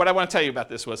really what I want to tell you about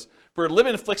this was, for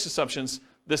live-in fixed assumptions,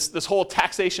 this whole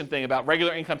taxation thing about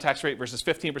regular income tax rate versus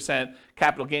 15%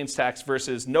 capital gains tax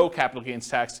versus no capital gains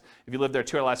tax if you live there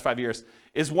 2 of the last 5 years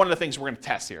is one of the things we're going to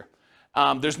test here.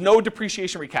 There's no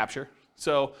depreciation recapture.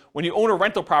 So when you own a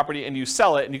rental property and you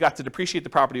sell it and you got to depreciate the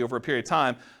property over a period of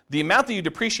time, the amount that you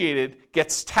depreciated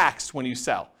gets taxed when you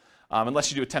sell.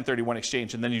 Unless you do a 1031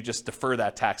 exchange, and then you just defer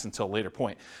that tax until a later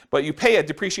point. But you pay a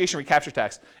depreciation recapture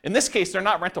tax. In this case, they're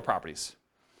not rental properties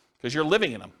because you're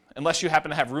living in them. Unless you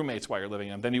happen to have roommates while you're living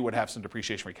in them, then you would have some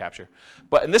depreciation recapture.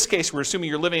 But in this case, we're assuming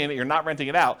you're living in it, you're not renting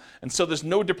it out, and so there's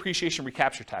no depreciation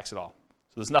recapture tax at all.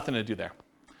 So there's nothing to do there.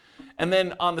 And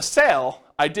then on the sale,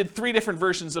 I did 3 different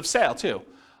versions of sale too.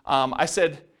 I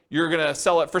said you're going to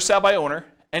sell it for sale by owner,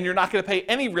 and you're not going to pay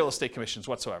any real estate commissions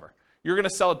whatsoever. You're going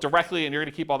to sell it directly, and you're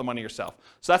going to keep all the money yourself.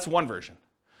 So that's one version.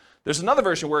 There's another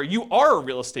version where you are a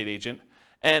real estate agent,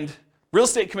 and real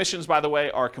estate commissions, by the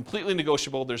way, are completely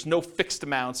negotiable. There's no fixed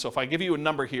amount. So if I give you a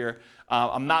number here,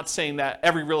 I'm not saying that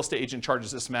every real estate agent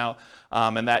charges this amount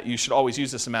and that you should always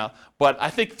use this amount. But I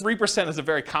think 3% is a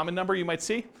very common number you might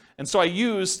see. And so I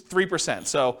used 3%.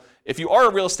 So if you are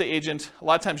a real estate agent, a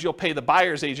lot of times you'll pay the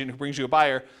buyer's agent who brings you a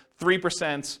buyer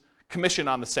 3% commission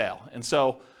on the sale. And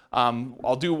so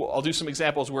I'll do some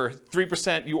examples where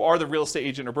 3% you are the real estate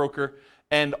agent or broker.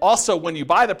 And also when you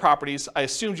buy the properties, I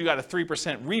assumed you got a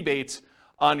 3% rebate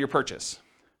on your purchase.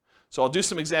 So I'll do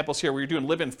some examples here where you're doing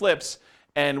live-in flips,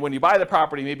 and when you buy the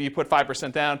property, maybe you put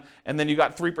 5% down, and then you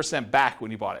got 3% back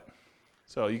when you bought it.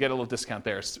 So you get a little discount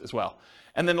there as well.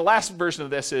 And then the last version of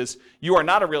this is you are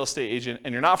not a real estate agent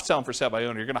and you're not selling for sale by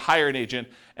owner. You're going to hire an agent,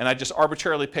 and I just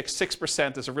arbitrarily picked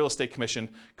 6% as a real estate commission.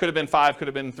 Could have been 5, could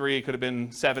have been 3, could have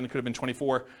been 7, could have been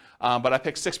 24. But I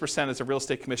picked 6% as a real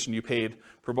estate commission you paid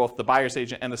for both the buyer's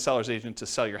agent and the seller's agent to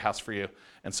sell your house for you.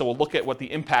 And so we'll look at what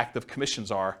the impact of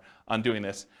commissions are on doing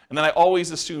this. And then I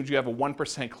always assumed you have a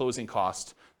 1% closing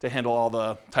cost to handle all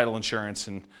the title insurance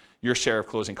and your share of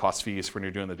closing cost fees when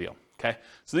you're doing the deal. Okay?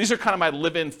 So these are kind of my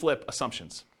live-in flip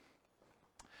assumptions.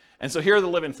 And so here are the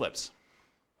live-in flips.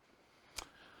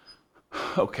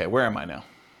 Okay, where am I now?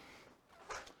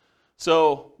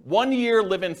 So 1 year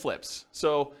live-in flips.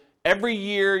 So every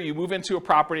year you move into a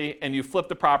property and you flip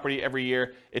the property every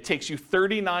year. It takes you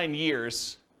 39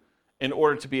 years in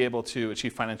order to be able to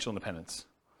achieve financial independence,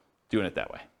 doing it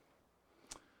that way.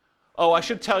 Oh, I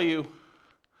should tell you,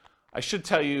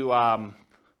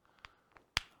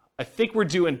 I think we're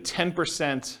doing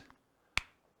 10%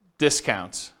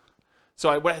 discounts.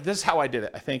 So this is how I did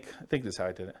it. I think this is how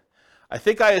I did it. I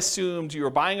think I assumed you were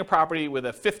buying a property with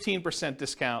a 15%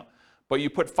 discount, but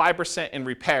you put 5% in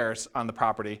repairs on the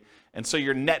property, and so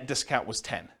your net discount was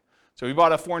 10. So if you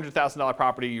bought a $400,000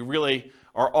 property, you really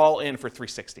are all in for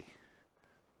 $360,000.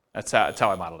 That's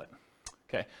how I modeled it.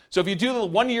 Okay. So if you do the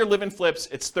 1 year live-in flips,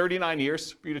 it's 39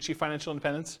 years for you to achieve financial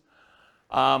independence.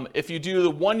 If you do the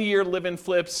 1 year live-in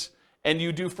flips and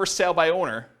you do for sale by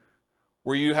owner,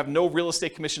 where you have no real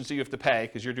estate commissions that you have to pay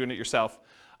because you're doing it yourself,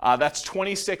 that's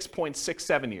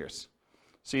 26.67 years.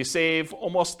 So you save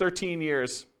almost 13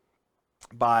 years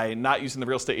by not using the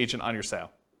real estate agent on your sale.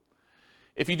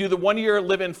 If you do the 1 year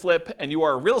live-in flip and you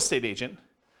are a real estate agent,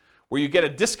 where you get a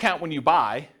discount when you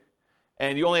buy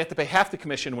and you only have to pay half the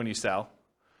commission when you sell,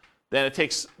 then it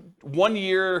takes 1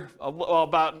 year, well,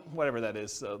 about whatever that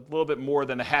is, a little bit more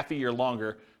than a half a year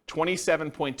longer,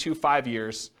 27.25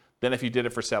 years than if you did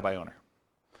it for sale by owner.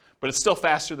 But it's still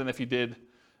faster than if you did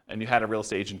and you had a real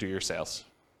estate agent do your sales.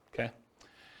 Okay?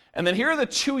 And then here are the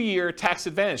 2 year tax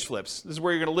advantage flips. This is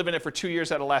where you're going to live in it for 2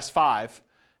 years out of the last 5,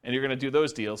 and you're going to do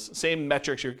those deals. Same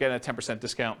metrics, you're getting a 10%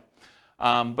 discount.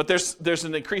 But there's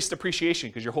an increased appreciation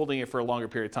because you're holding it for a longer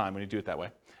period of time when you do it that way.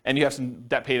 And you have some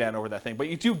debt pay down over that thing. But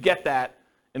you do get that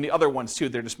in the other ones too.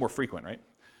 They're just more frequent, right?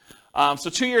 So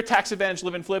 2 year tax advantage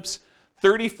live-in flips,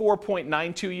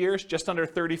 34.92 years, just under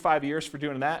 35 years for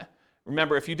doing that.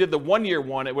 Remember, if you did the 1 year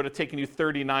one, it would have taken you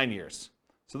 39 years.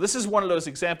 So this is one of those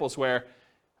examples where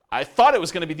I thought it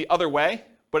was going to be the other way,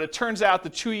 but it turns out the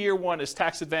 2 year one is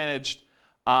tax advantaged.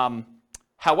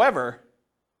 However,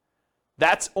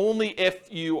 that's only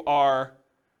if you are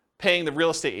paying the real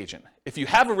estate agent. If you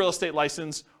have a real estate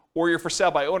license or you're for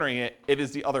sale by owning it, it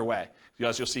is the other way,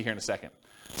 as you'll see here in a second.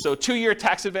 So 2 year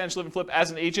tax advantage live and flip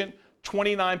as an agent,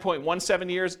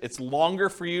 29.17 years. It's longer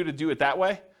for you to do it that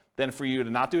way than for you to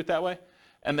not do it that way.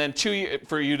 and then 2 year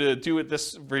for you to do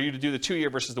the 2 year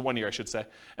versus the 1 year, I should say.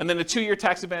 And then the 2 year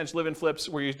tax advantage live-in flips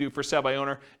where you do for sale by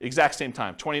owner, exact same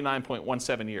time,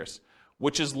 29.17 years,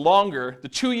 which is longer. The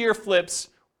 2 year flips,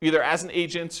 either as an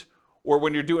agent or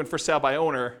when you're doing for sale by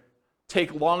owner,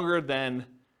 take longer than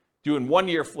doing 1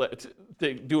 year flips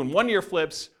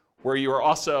where you are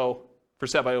also for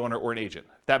sale by owner or an agent.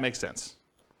 If that makes sense.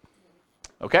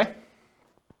 Okay?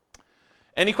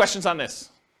 Any questions on this?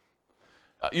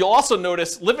 You'll also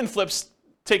notice live-in flips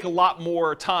take a lot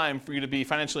more time for you to be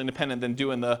financially independent than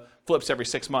doing the flips every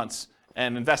 6 months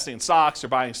and investing in stocks or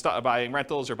buying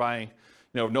rentals or buying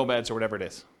nomads or whatever it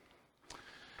is.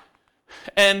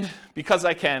 And because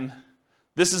I can,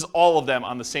 this is all of them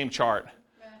on the same chart.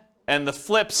 And the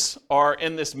flips are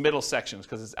in this middle section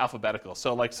because it's alphabetical.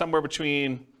 So like somewhere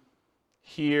between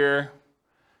here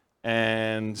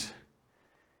and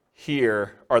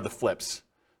here are the flips.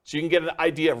 So you can get an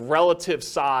idea of relative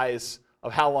size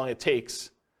of how long it takes.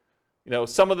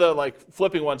 Some of the like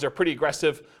flipping ones are pretty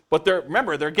aggressive, but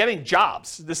remember, they're getting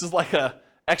jobs. This is like a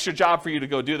extra job for you to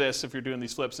go do this if you're doing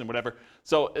these flips and whatever.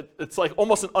 So it's like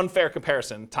almost an unfair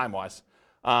comparison time-wise.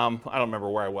 I don't remember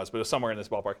where I was, but it was somewhere in this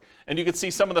ballpark. And you can see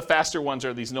some of the faster ones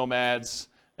are these nomads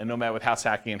and nomad with house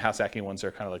hacking, and house hacking ones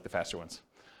are kind of like the faster ones.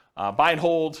 Buy and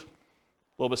hold,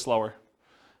 a little bit slower.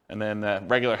 And then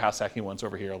regular house hacking ones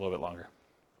over here a little bit longer.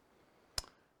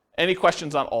 Any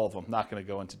questions on all of them? Not going to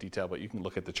go into detail, but you can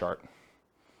look at the chart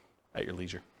at your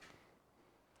leisure.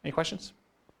 Any questions?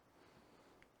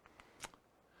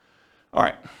 All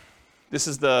right. This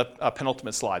is the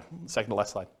penultimate slide, second to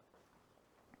last slide.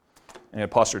 And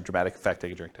pause for dramatic effect.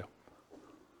 Take a drink, too.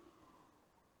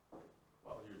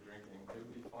 While you're drinking, it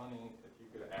would be funny if you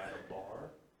could add a bar.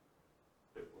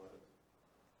 It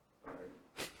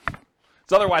would.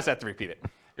 So otherwise, I have to repeat it.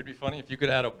 It'd be funny if you could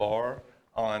add a bar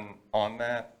on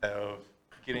that of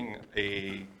getting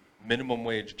a minimum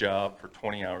wage job for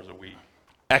 20 hours a week.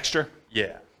 Extra?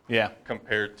 Yeah. Yeah.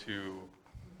 Compared to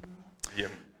the...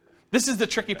 This is the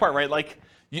tricky part, right? Like,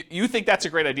 you think that's a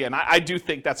great idea, and I do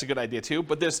think that's a good idea too,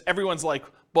 but everyone's like,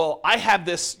 well, I have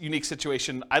this unique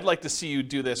situation. I'd like to see you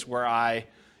do this where I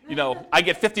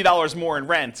get $50 more in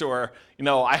rent, or,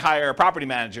 I hire a property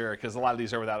manager, because a lot of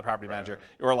these are without a property manager,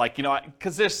 or like,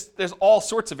 because there's all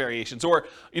sorts of variations, or,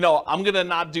 I'm going to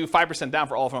not do 5% down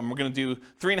for all of them. We're going to do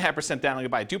 3.5% down. I'm going to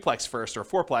buy a duplex first or a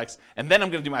fourplex, and then I'm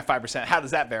going to do my 5%. How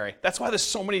does that vary? That's why there's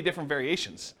so many different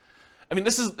variations. I mean,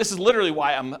 this is literally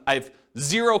why I've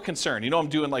zero concern. I'm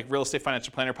doing like Real Estate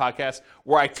Financial Planner podcast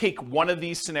where I take one of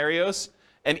these scenarios,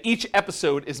 and each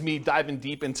episode is me diving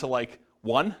deep into like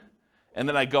one, and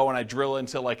then I go and I drill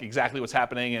into like exactly what's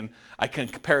happening, and I can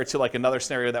compare it to like another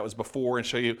scenario that was before and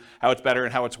show you how it's better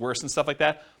and how it's worse and stuff like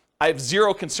that. I have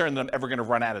zero concern that I'm ever going to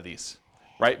run out of these,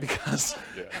 right? Because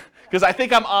I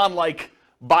think I'm on like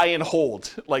buy and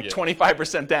hold, like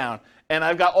 25% down. And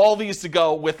I've got all these to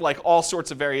go with like all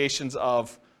sorts of variations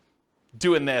of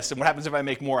doing this. And what happens if I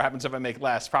make more? What happens if I make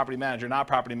less? Property manager, not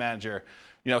property manager.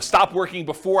 Stop working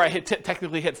before I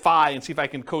technically hit FI and see if I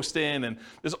can coast in. And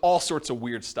there's all sorts of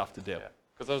weird stuff to do.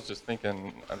 Because I was just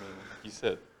thinking, you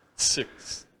said two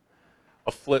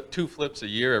flips a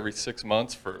year every 6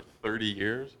 months for 30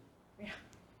 years. Yeah.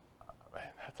 Man,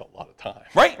 that's a lot of time.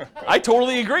 Right. I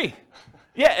totally agree.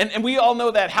 Yeah, and we all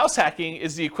know that house hacking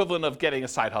is the equivalent of getting a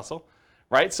side hustle.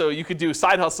 Right? So you could do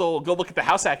side hustle, go look at the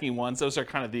house hacking ones. Those are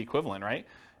kind of the equivalent, right?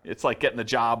 It's like getting a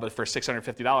job for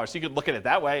 $650. So you could look at it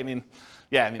that way.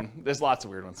 There's lots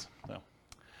of weird ones. So.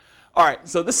 All right,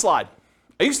 so this slide.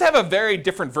 I used to have a very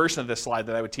different version of this slide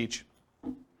that I would teach.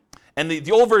 And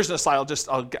the old version of the slide,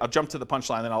 I'll jump to the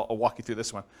punchline, then I'll walk you through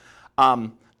this one.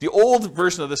 The old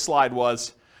version of this slide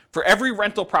was, for every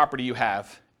rental property you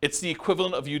have, it's the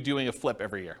equivalent of you doing a flip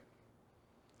every year.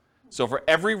 So for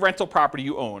every rental property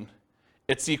you own,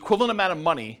 it's the equivalent amount of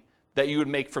money that you would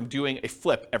make from doing a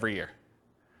flip every year.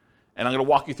 And I'm going to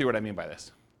walk you through what I mean by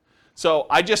this. So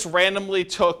I just randomly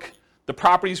took the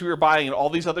properties we were buying in all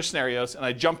these other scenarios, and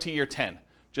I jumped to year 10,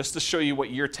 just to show you what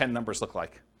year 10 numbers look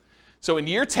like. So in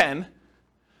year 10,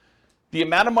 the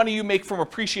amount of money you make from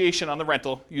appreciation on the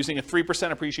rental, using a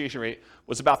 3% appreciation rate,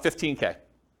 was about $15K.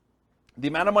 The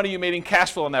amount of money you made in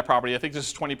cash flow on that property, I think this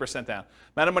is 20% down.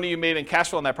 The amount of money you made in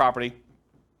cash flow on that property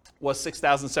was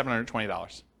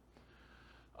 $6,720.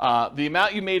 The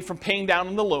amount you made from paying down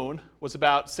on the loan was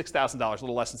about $6,000, a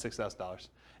little less than $6,000.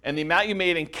 And the amount you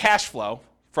made in cash flow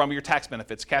from your tax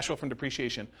benefits, cash flow from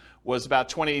depreciation, was about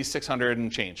 $2,600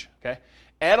 and change. Okay?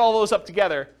 Add all those up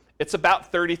together, it's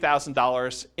about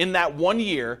 $30,000 in that 1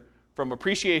 year from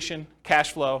appreciation,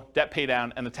 cash flow, debt pay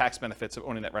down, and the tax benefits of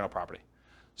owning that rental property.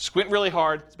 Squint really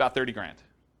hard, it's about 30 grand.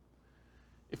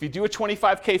 If you do a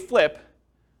 25K flip,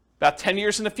 About 10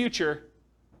 years in the future,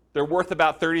 they're worth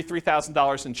about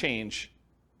 $33,000 in change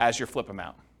as your flip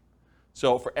amount.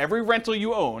 So for every rental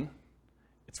you own,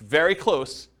 it's very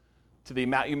close to the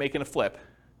amount you make in a flip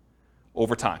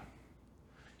over time.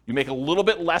 You make a little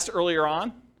bit less earlier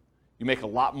on, you make a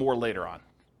lot more later on.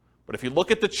 But if you look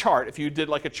at the chart, if you did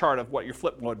like a chart of what your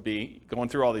flip would be, going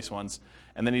through all these ones,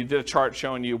 and then you did a chart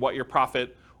showing you what your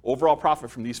profit, overall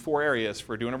profit from these 4 areas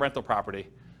for doing a rental property,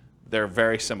 they're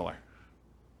very similar.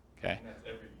 Okay? And that's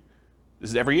every year. This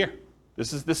is every year.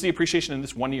 This is the appreciation in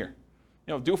this 1 year.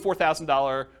 You know, do a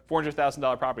 $4,000,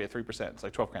 $400,000 property at 3%. It's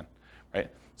like 12 grand, right?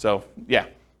 So yeah.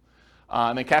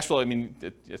 And then cash flow, I mean,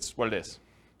 it's what it is.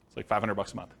 It's like $500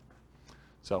 a month.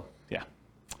 So yeah.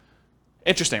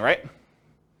 Interesting, right?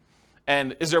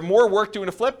 And is there more work doing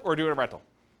a flip or doing a rental?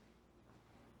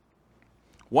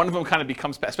 One of them kind of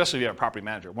becomes, especially if you have a property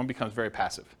manager, one becomes very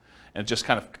passive. And it just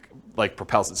kind of like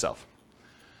propels itself.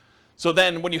 So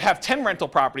then when you have 10 rental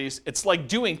properties, it's like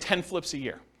doing 10 flips a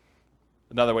year.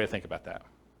 Another way to think about that.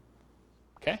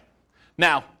 Okay?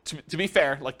 Now, to be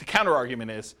fair, like the counter argument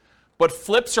is, but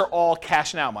flips are all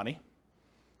cash now money.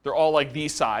 They're all like the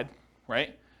side,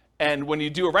 right? And when you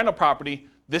do a rental property,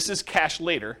 this is cash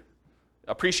later.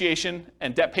 Appreciation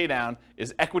and debt pay down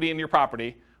is equity in your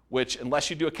property, which unless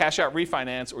you do a cash out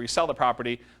refinance or you sell the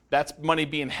property, that's money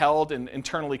being held and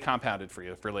internally compounded for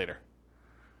you for later.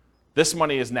 This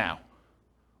money is now.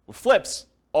 With flips,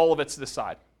 all of it's this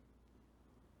side.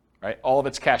 Right? All of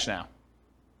it's cash now.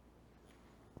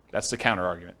 That's the counter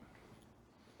argument.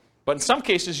 But in some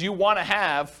cases, you want to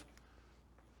have,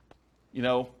 you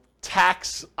know,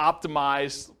 tax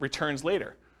optimized returns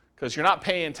later, because you're not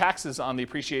paying taxes on the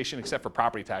appreciation except for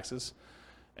property taxes,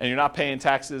 and you're not paying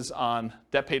taxes on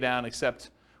debt pay down except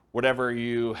whatever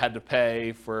you had to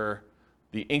pay for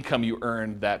the income you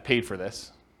earned that paid for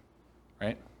this,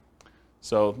 right?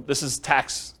 So this is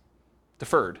tax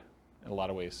deferred in a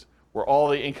lot of ways, where all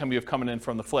the income you have coming in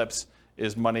from the flips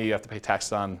is money you have to pay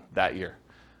taxes on that year,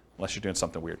 unless you're doing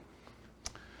something weird,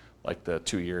 like the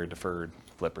 2-year deferred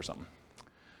flip or something.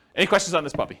 Any questions on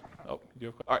this puppy? Oh, you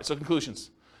have, all right, so conclusions.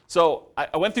 So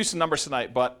I went through some numbers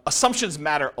tonight, but assumptions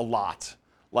matter a lot.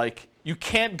 Like, you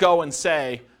can't go and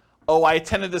say, oh, I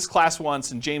attended this class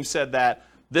once and James said that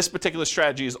this particular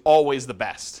strategy is always the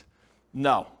best.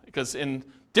 No, because in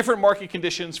different market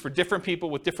conditions for different people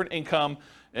with different income,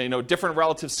 you know, different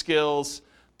relative skills,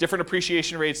 different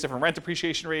appreciation rates, different rent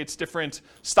appreciation rates, different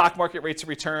stock market rates of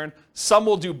return. Some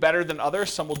will do better than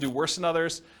others, some will do worse than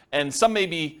others, and some may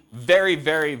be very,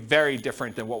 very, very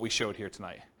different than what we showed here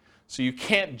tonight. So you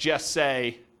can't just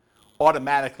say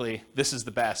automatically, this is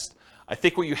the best. I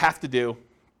think what you have to do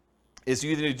is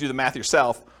you either need to do the math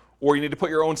yourself, or you need to put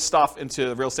your own stuff into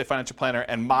the Real Estate Financial Planner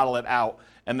and model it out,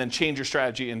 and then change your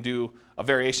strategy and do a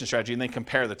variation strategy, and then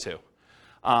compare the two.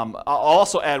 I'll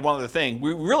also add one other thing.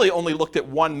 We really only looked at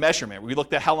one measurement. We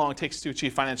looked at how long it takes to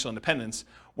achieve financial independence,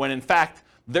 when in fact,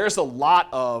 there's a lot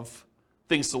of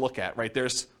things to look at, right?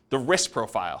 There's the risk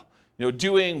profile. You know,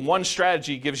 doing one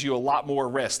strategy gives you a lot more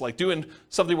risk. Like doing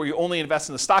something where you only invest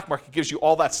in the stock market gives you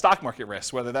all that stock market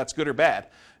risk, whether that's good or bad.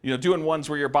 You know, doing ones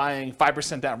where you're buying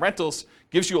 5% down rentals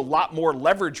gives you a lot more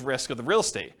leverage risk of the real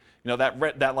estate. You know,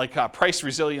 that price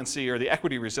resiliency or the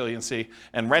equity resiliency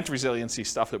and rent resiliency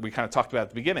stuff that we kind of talked about at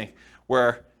the beginning,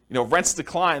 where, you know, rents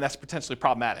decline, that's potentially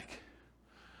problematic.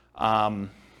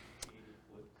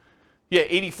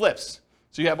 80 flips.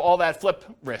 So you have all that flip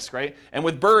risk, right? And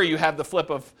with BRRRR, you have the flip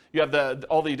of, you have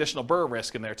all the additional BRRRR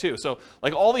risk in there too. So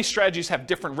like all these strategies have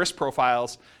different risk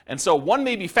profiles. And so one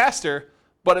may be faster,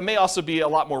 but it may also be a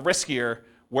lot more riskier,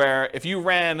 where if you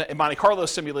ran a Monte Carlo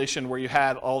simulation where you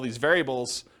had all these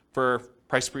variables for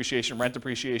price appreciation, rent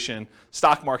appreciation,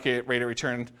 stock market rate of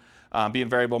return being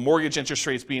variable, mortgage interest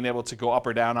rates being able to go up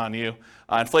or down on you,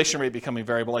 inflation rate becoming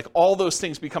variable, like all those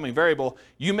things becoming variable,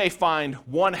 you may find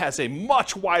one has a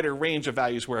much wider range of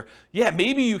values where, yeah,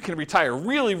 maybe you can retire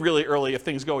really, really early if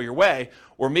things go your way,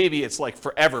 or maybe it's like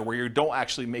forever where you don't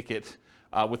actually make it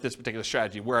with this particular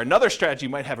strategy, where another strategy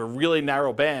might have a really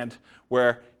narrow band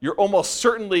where you're almost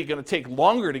certainly going to take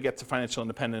longer to get to financial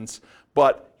independence,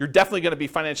 but you're definitely going to be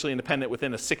financially independent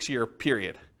within a 6-year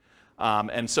period.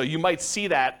 And so you might see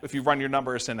that if you run your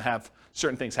numbers and have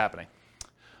certain things happening.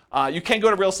 You can go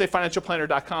to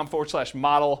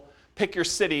realestatefinancialplanner.com/model, pick your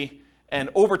city, and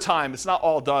over time, it's not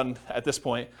all done at this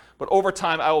point, but over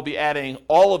time I will be adding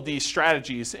all of these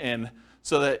strategies in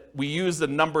so that we use the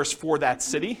numbers for that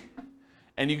city,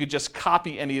 and you could just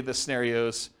copy any of the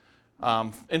scenarios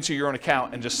into your own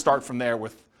account and just start from there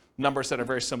with numbers that are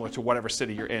very similar to whatever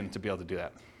city you're in to be able to do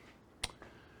that.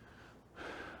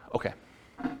 Okay.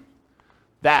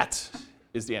 That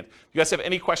is the end. You guys have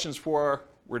any questions for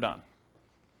we're done.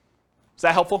 Is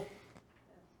that helpful?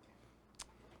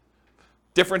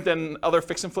 Different than other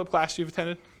fix and flip classes you've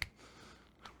attended?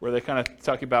 Where they kind of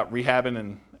talk about rehabbing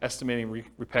and estimating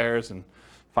repairs and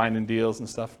finding deals and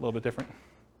stuff, a little bit different?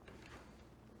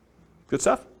 Good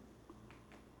stuff?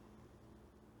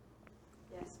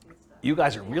 Yes, good stuff. You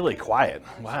guys are really quiet.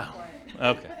 Wow.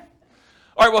 Okay.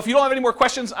 All right, well, if you don't have any more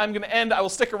questions, I'm going to end. I will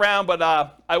stick around, but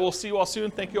I will see you all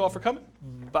soon. Thank you all for coming.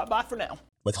 Bye-bye for now.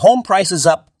 With home prices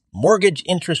up, mortgage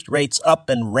interest rates up,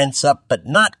 and rents up, but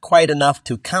not quite enough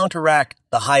to counteract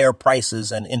the higher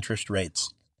prices and interest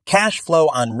rates, cash flow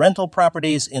on rental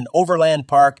properties in Overland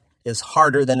Park is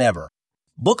harder than ever.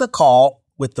 Book a call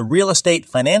with the Real Estate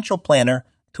Financial Planner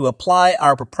to apply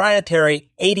our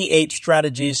proprietary 88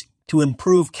 strategies to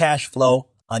improve cash flow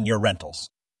on your rentals.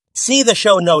 See the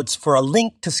show notes for a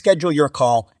link to schedule your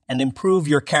call and improve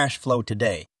your cash flow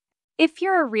today. If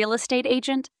you're a real estate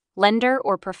agent, lender,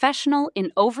 or professional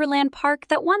in Overland Park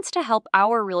that wants to help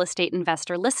our real estate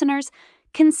investor listeners,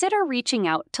 consider reaching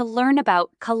out to learn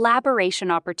about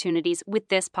collaboration opportunities with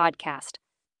this podcast.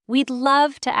 We'd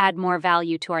love to add more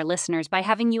value to our listeners by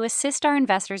having you assist our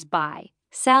investors buy,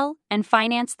 sell, and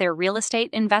finance their real estate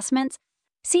investments.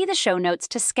 See the show notes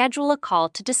to schedule a call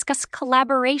to discuss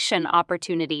collaboration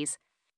opportunities.